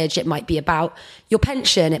mortgage, it might be about your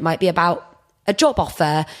pension, it might be about a job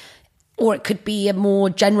offer, or it could be a more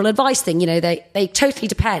general advice thing. You know, they totally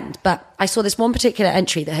depend. But I saw this one particular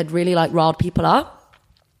entry that had really like riled people up.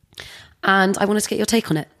 And I wanted to get your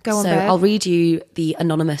take on it. Go on, so babe. I'll read you the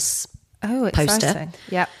anonymous poster. Exciting.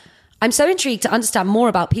 Yep. I'm so intrigued to understand more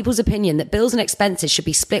about people's opinion that bills and expenses should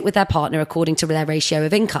be split with their partner according to their ratio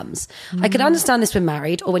of incomes. I could understand this when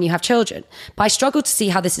married or when you have children, but I struggle to see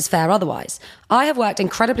how this is fair otherwise. I have worked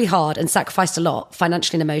incredibly hard and sacrificed a lot,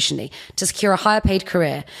 financially and emotionally, to secure a higher paid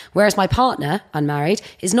career, whereas my partner, unmarried,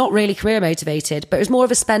 is not really career motivated, but is more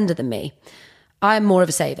of a spender than me. I am more of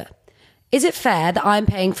a saver. Is it fair that I'm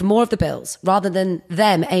paying for more of the bills rather than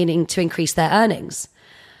them aiming to increase their earnings?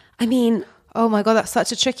 I mean... Oh my God, that's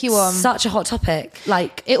such a tricky one. Such a hot topic.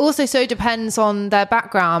 Like, it also so depends on their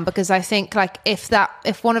background, because I think like if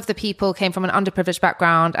one of the people came from an underprivileged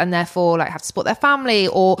background and therefore like have to support their family,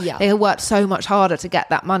 or they have worked so much harder to get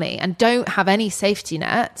that money and don't have any safety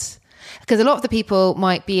net. Because a lot of the people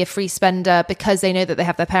might be a free spender because they know that they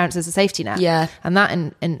have their parents as a safety net. Yeah. And that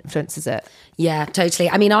influences it. Yeah, totally.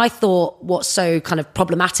 I mean, I thought what's so kind of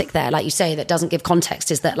problematic there, like you say, that doesn't give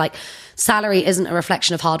context, is that like salary isn't a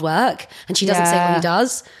reflection of hard work, and she doesn't say what he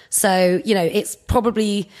does. So, you know, it's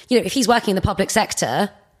probably, you know, if he's working in the public sector,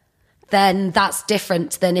 then that's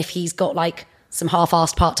different than if he's got like some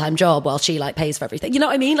half-assed part-time job while she like pays for everything. You know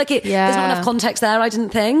what I mean? Like there's not enough context there, I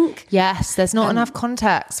didn't think. Yes, there's not enough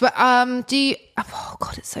context. But oh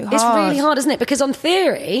God, it's so hard. It's really hard, isn't it? Because on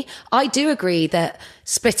theory, I do agree that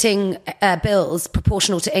splitting bills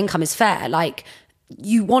proportional to income is fair. Like,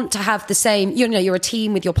 you want to have the same, you know, you're a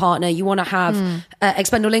team with your partner. You want to have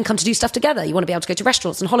expendable income to do stuff together. You want to be able to go to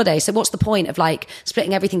restaurants and holidays. So what's the point of like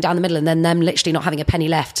splitting everything down the middle and then them literally not having a penny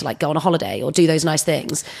left to like go on a holiday or do those nice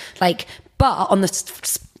things? Like, but on the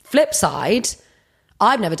flip side,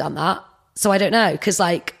 I've never done that. So I don't know. Cause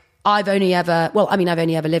like I've only ever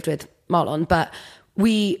lived with Marlon, but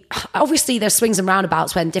obviously there's swings and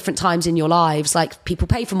roundabouts when different times in your lives, like people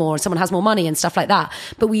pay for more and someone has more money and stuff like that.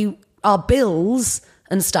 But our bills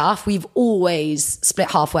and stuff, we've always split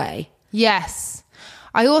halfway. Yes.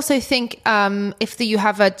 I also think if you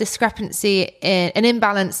have a discrepancy, an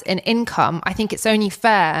imbalance in income, I think it's only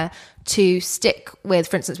fair to stick with,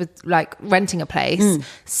 for instance, with like renting a place,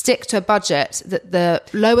 stick to a budget that the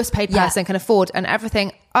lowest paid person can afford, and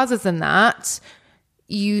everything other than that,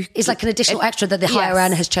 it's like an additional extra that the higher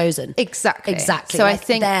earner has chosen. Exactly. So like I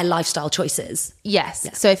think their lifestyle choices. Yes.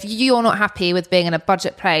 Yeah. So if you're not happy with being in a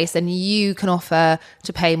budget place, then you can offer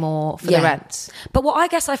to pay more for the rent. But what I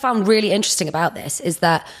guess I found really interesting about this is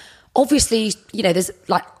that obviously, you know, there's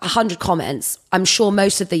like 100 comments. I'm sure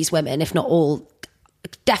most of these women, if not all,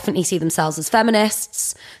 definitely see themselves as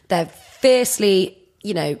feminists. They're fiercely,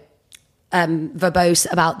 you know, verbose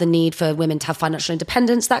about the need for women to have financial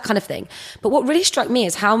independence, that kind of thing. But what really struck me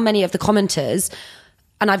is how many of the commenters,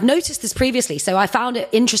 and I've noticed this previously, so I found it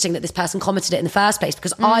interesting that this person commented it in the first place,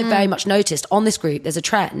 because I very much noticed on this group there's a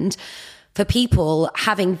trend for people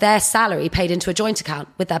having their salary paid into a joint account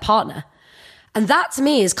with their partner. And that to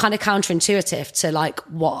me is kind of counterintuitive to like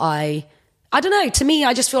what I don't know. To me,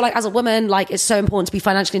 I just feel like as a woman, like it's so important to be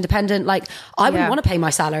financially independent. Like I wouldn't want to pay my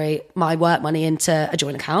salary, my work money into a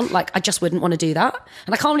joint account. Like I just wouldn't want to do that.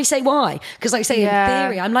 And I can't really say why. Because like I say in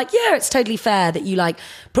theory, I'm like, yeah, it's totally fair that you like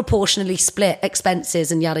proportionally split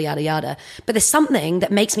expenses and yada, yada, yada. But there's something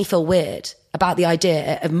that makes me feel weird about the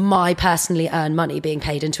idea of my personally earned money being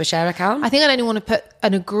paid into a share account. I think I'd only want to put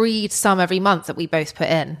an agreed sum every month that we both put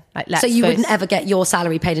in. Like, so you wouldn't ever get your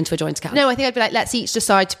salary paid into a joint account? No, I think I'd be like, let's each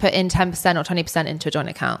decide to put in 10% or 20% into a joint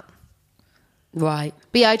account. Right.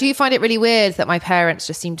 But yeah, I do find it really weird that my parents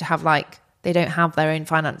just seem to have like, they don't have their own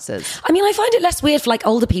finances. I mean, I find it less weird for like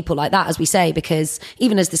older people like that, as we say, because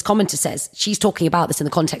even as this commenter says, she's talking about this in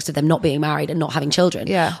the context of them not being married and not having children.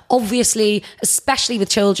 Yeah. Obviously, especially with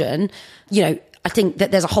children, you know, I think that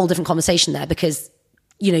there's a whole different conversation there, because,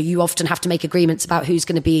 you know, you often have to make agreements about who's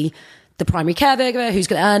going to be the primary caregiver, who's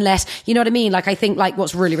going to earn less. You know what I mean? Like, I think like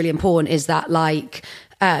what's really, really important is that like,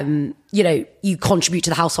 you know, you contribute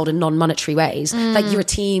to the household in non-monetary ways. Like you're a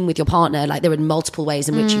team with your partner. Like there are multiple ways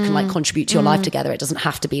in which you can like contribute to your life together. It doesn't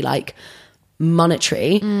have to be like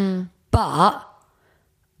monetary, but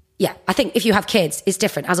yeah, I think if you have kids, it's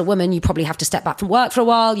different. As a woman, you probably have to step back from work for a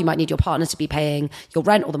while. You might need your partner to be paying your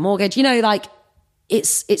rent or the mortgage. You know, like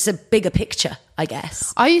it's a bigger picture, I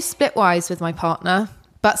guess. I use Splitwise with my partner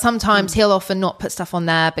But sometimes he'll often not put stuff on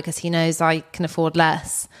there because he knows I can afford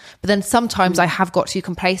less. But then sometimes I have got too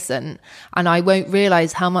complacent and I won't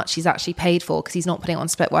realise how much he's actually paid for because he's not putting it on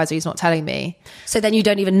Splitwise or he's not telling me. So then you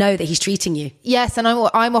don't even know that he's treating you. Yes, and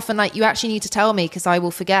I'm often like, you actually need to tell me because I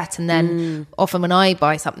will forget. And then often when I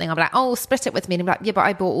buy something, I'm like, oh, split it with me. And I'm like, yeah, but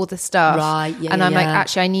I bought all this stuff. Right, yeah, and I'm like, yeah.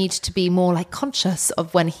 actually, I need to be more like conscious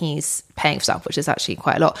of when he's paying for stuff, which is actually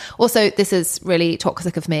quite a lot. Also, this is really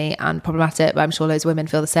toxic of me and problematic, but I'm sure loads of women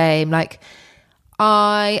feel the same. Like,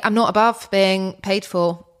 I am not above being paid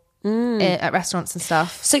for at restaurants and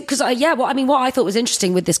stuff. So, because what I thought was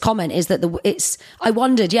interesting with this comment is that I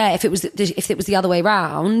wondered, if it was the other way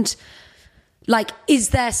around, like, is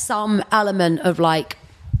there some element of like,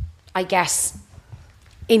 I guess,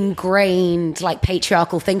 ingrained like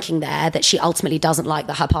patriarchal thinking there that she ultimately doesn't like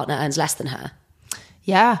that her partner earns less than her?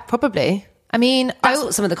 Yeah, probably. I mean, that's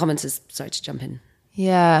what some of the commenters. Sorry to jump in.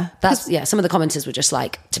 Yeah, some of the commenters were just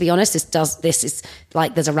like, to be honest, this is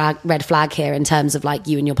like, there's a red flag here in terms of like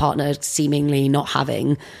you and your partner seemingly not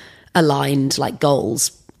having aligned like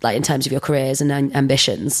goals, like in terms of your careers and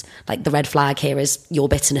ambitions. Like the red flag here is your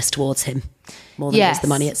bitterness towards him more than it is the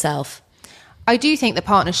money itself. I do think the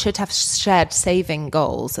partners should have shared saving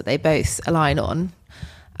goals that they both align on.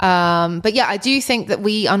 But yeah, I do think that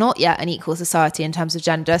we are not yet an equal society in terms of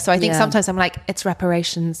gender. So I think sometimes I'm like, it's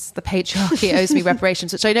reparations. The patriarchy owes me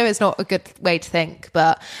reparations, which I know is not a good way to think.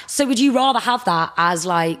 But so would you rather have that as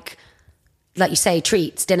like you say,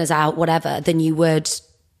 treats, dinners out, whatever, than you would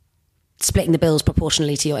splitting the bills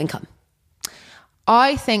proportionally to your income?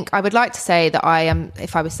 I think I would like to say that I am,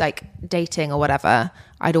 if I was like dating or whatever,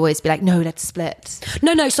 I'd always be like, no, let's split.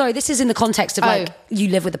 No, sorry. This is in the context of like, you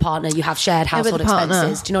live with a partner, you have shared household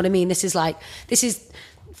expenses. Do you know what I mean?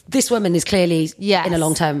 This woman is clearly in a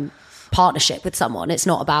long-term partnership with someone. It's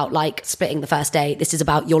not about like splitting the first date. This is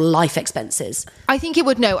about your life expenses. I think it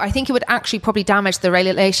would actually probably damage the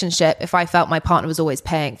relationship if I felt my partner was always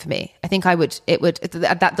paying for me. I think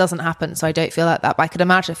that doesn't happen. So I don't feel like that. But I could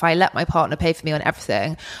imagine if I let my partner pay for me on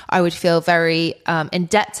everything, I would feel very in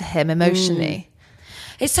debt to him emotionally.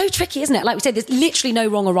 It's so tricky, isn't it? Like we said, there's literally no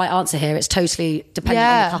wrong or right answer here. It's totally dependent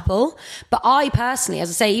on the couple. But I personally,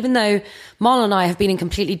 as I say, even though Marlon and I have been in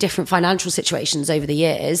completely different financial situations over the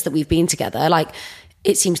years that we've been together, like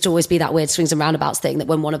it seems to always be that weird swings and roundabouts thing that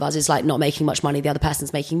when one of us is like not making much money, the other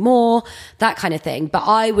person's making more, that kind of thing. But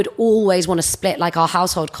I would always want to split like our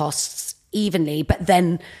household costs evenly, but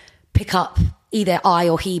then pick up, either I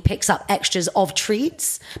or he picks up extras of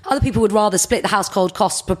treats. Other people would rather split the household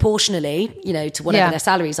costs proportionally, to whatever their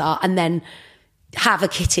salaries are, and then have a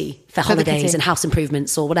kitty for holidays and house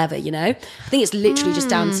improvements or whatever, I think it's literally just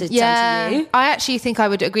down to you. I actually think I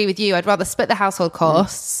would agree with you. I'd rather split the household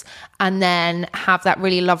costs and then have that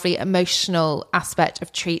really lovely emotional aspect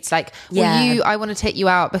of treats. Like, I want to take you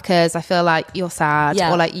out because I feel like you're sad,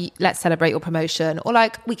 or like, let's celebrate your promotion, or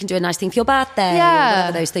like, we can do a nice thing for your birthday, or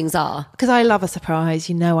whatever those things are. Because I love a surprise.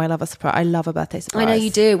 I love a surprise. I love a birthday surprise. I know you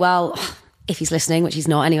do. Well, if he's listening, which he's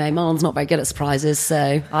not anyway, Marlon's not very good at surprises,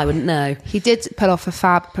 so I wouldn't know. He did pull off a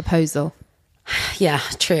fab proposal. Yeah,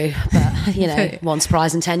 true. But, one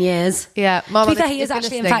surprise in 10 years. Yeah. Marlon, to be fair, he is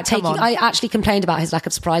actually, in fact, I actually complained about his lack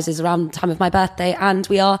of surprises around the time of my birthday, and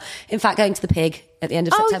we are, in fact, going to the Pig at the end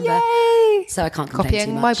of September. Yay! So I can't complain Copying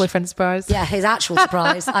too much. my boyfriend's surprise. Yeah, his actual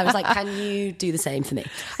surprise. I was like, can you do the same for me?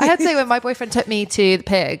 I had to say, when my boyfriend took me to the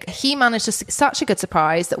Pig, he managed such a good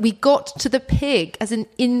surprise that we got to the Pig, as in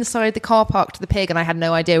inside the car park to the Pig, and I had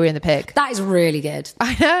no idea we were in the Pig. That is really good.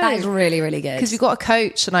 I know. That is really, really good. Because we got a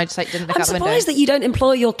coach and I just didn't look out the window. I'm surprised that you don't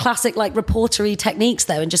employ your classic reportery techniques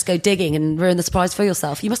though and just go digging and ruin the surprise for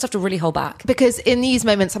yourself. You must have to really hold back. Because in these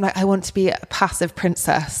moments, I'm like, I want to be a passive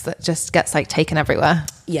princess that just gets taken everywhere.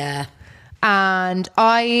 Yeah. And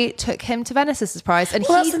I took him to Venice as a surprise. And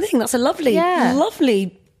that's the thing. That's a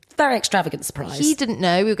lovely, very extravagant surprise. He didn't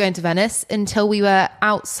know we were going to Venice until we were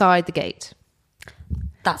outside the gate.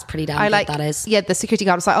 That's pretty damn good, that is. Yeah, the security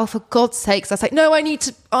guard was like, oh, for God's sakes. I was like, no, I need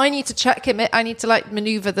to check him. I need to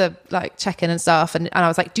maneuver the check-in and stuff. And I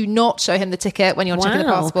was like, do not show him the ticket when you're checking the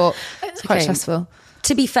passport. It's quite stressful.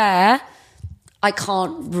 To be fair, I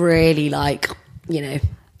can't really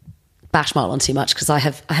bash Marlon too much because I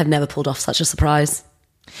have never pulled off such a surprise.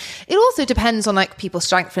 It also depends on like people's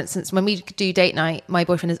strength. For instance, when we do date night, my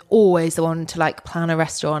boyfriend is always the one to like plan a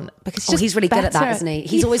restaurant because he's really good at that, isn't he?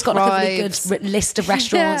 He's always got like a really good list of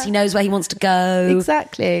restaurants. Yeah. He knows where he wants to go.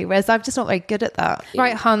 Exactly. Whereas I'm just not very good at that.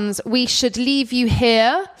 Right, Hans, we should leave you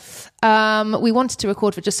here. We wanted to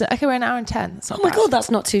record for just we're an hour and 10. Oh my God,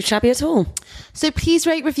 that's not too shabby at all. So please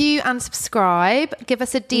rate, review and subscribe. Give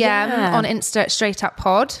us a DM on Insta at Straight Up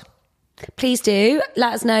Pod. Please do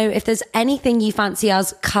let us know if there's anything you fancy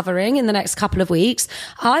us covering in the next couple of weeks.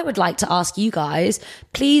 I would like to ask you guys,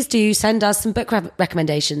 please do send us some book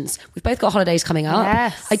recommendations. We've both got holidays coming up.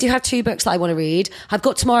 Yes. I do have 2 books that I want to read. I've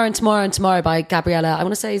got Tomorrow and Tomorrow and Tomorrow by Gabriella, I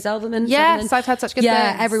want to say Zelverman. Yes, Zelverman. I've heard such good things.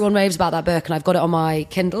 things. Everyone raves about that book and I've got it on my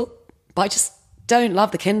Kindle, but I just don't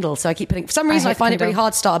love the Kindle, so I keep putting, for some reason I find it really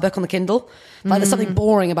hard to start a book on the Kindle. Like there's something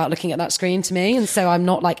boring about looking at that screen to me, and so I'm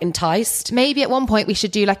not like enticed. Maybe at one point we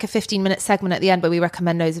should do like a 15-minute segment at the end where we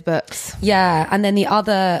recommend loads of books. Yeah, and then the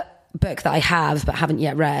other book that I have but haven't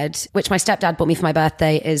yet read, which my stepdad bought me for my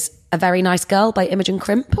birthday, is A Very Nice Girl by Imogen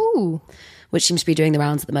Crimp. Ooh. Which seems to be doing the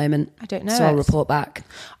rounds at the moment. I don't know So I'll it. report back.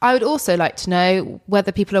 I would also like to know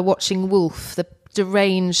whether people are watching Wolf, the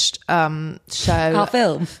deranged show. Our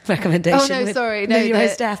film recommendation. Oh no, sorry, no,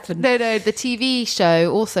 the TV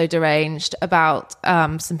show also deranged about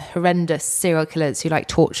some horrendous serial killers who like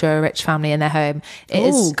torture a rich family in their home. It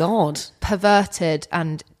is God, perverted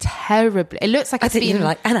and terribly. It looks like it's been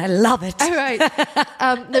like, and I love it. Oh, right.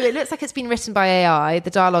 No, it looks like it's been written by AI. The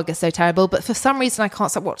dialogue is so terrible, but for some reason I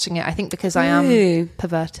can't stop watching it. I think because I am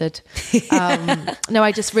perverted. No,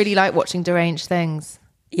 I just really like watching deranged things.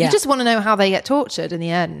 Yeah. You just want to know how they get tortured in the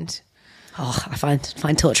end. Oh, I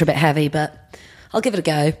find torture a bit heavy, but I'll give it a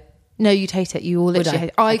go. No, you'd hate it. You all literally hate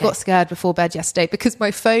it. I got scared before bed yesterday because my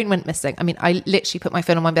phone went missing. I mean, I literally put my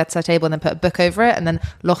phone on my bedside table and then put a book over it and then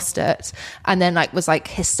lost it. And then was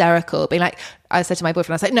hysterical, being like, I said to my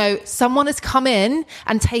boyfriend, I was like, no, someone has come in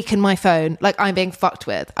and taken my phone. Like I'm being fucked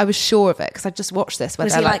with. I was sure of it because I just watched this. Where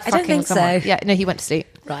Was they're he like, I don't think so. Yeah, no, he went to sleep.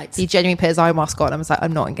 Right. He genuinely put his eye mask on and was like,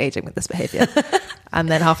 I'm not engaging with this behaviour. And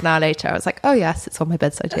then half an hour later, I was like, oh yes, it's on my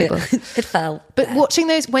bedside table. It fell. But watching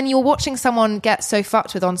those, when you're watching someone get so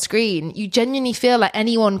fucked with on screen, you genuinely feel like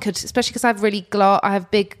anyone could, especially because I have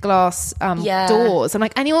big glass doors. I'm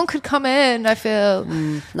like, anyone could come in, I feel.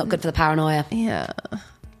 Not good for the paranoia. Yeah. Well,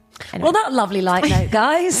 Anyway. that lovely light note,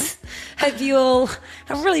 guys. Hope you all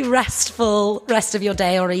have a really restful rest of your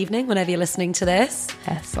day or evening whenever you're listening to this.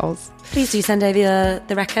 Yes, Oz. Please do send over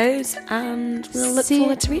the recos and we'll look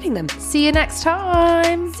forward to reading them. See you next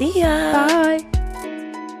time. See ya. Bye.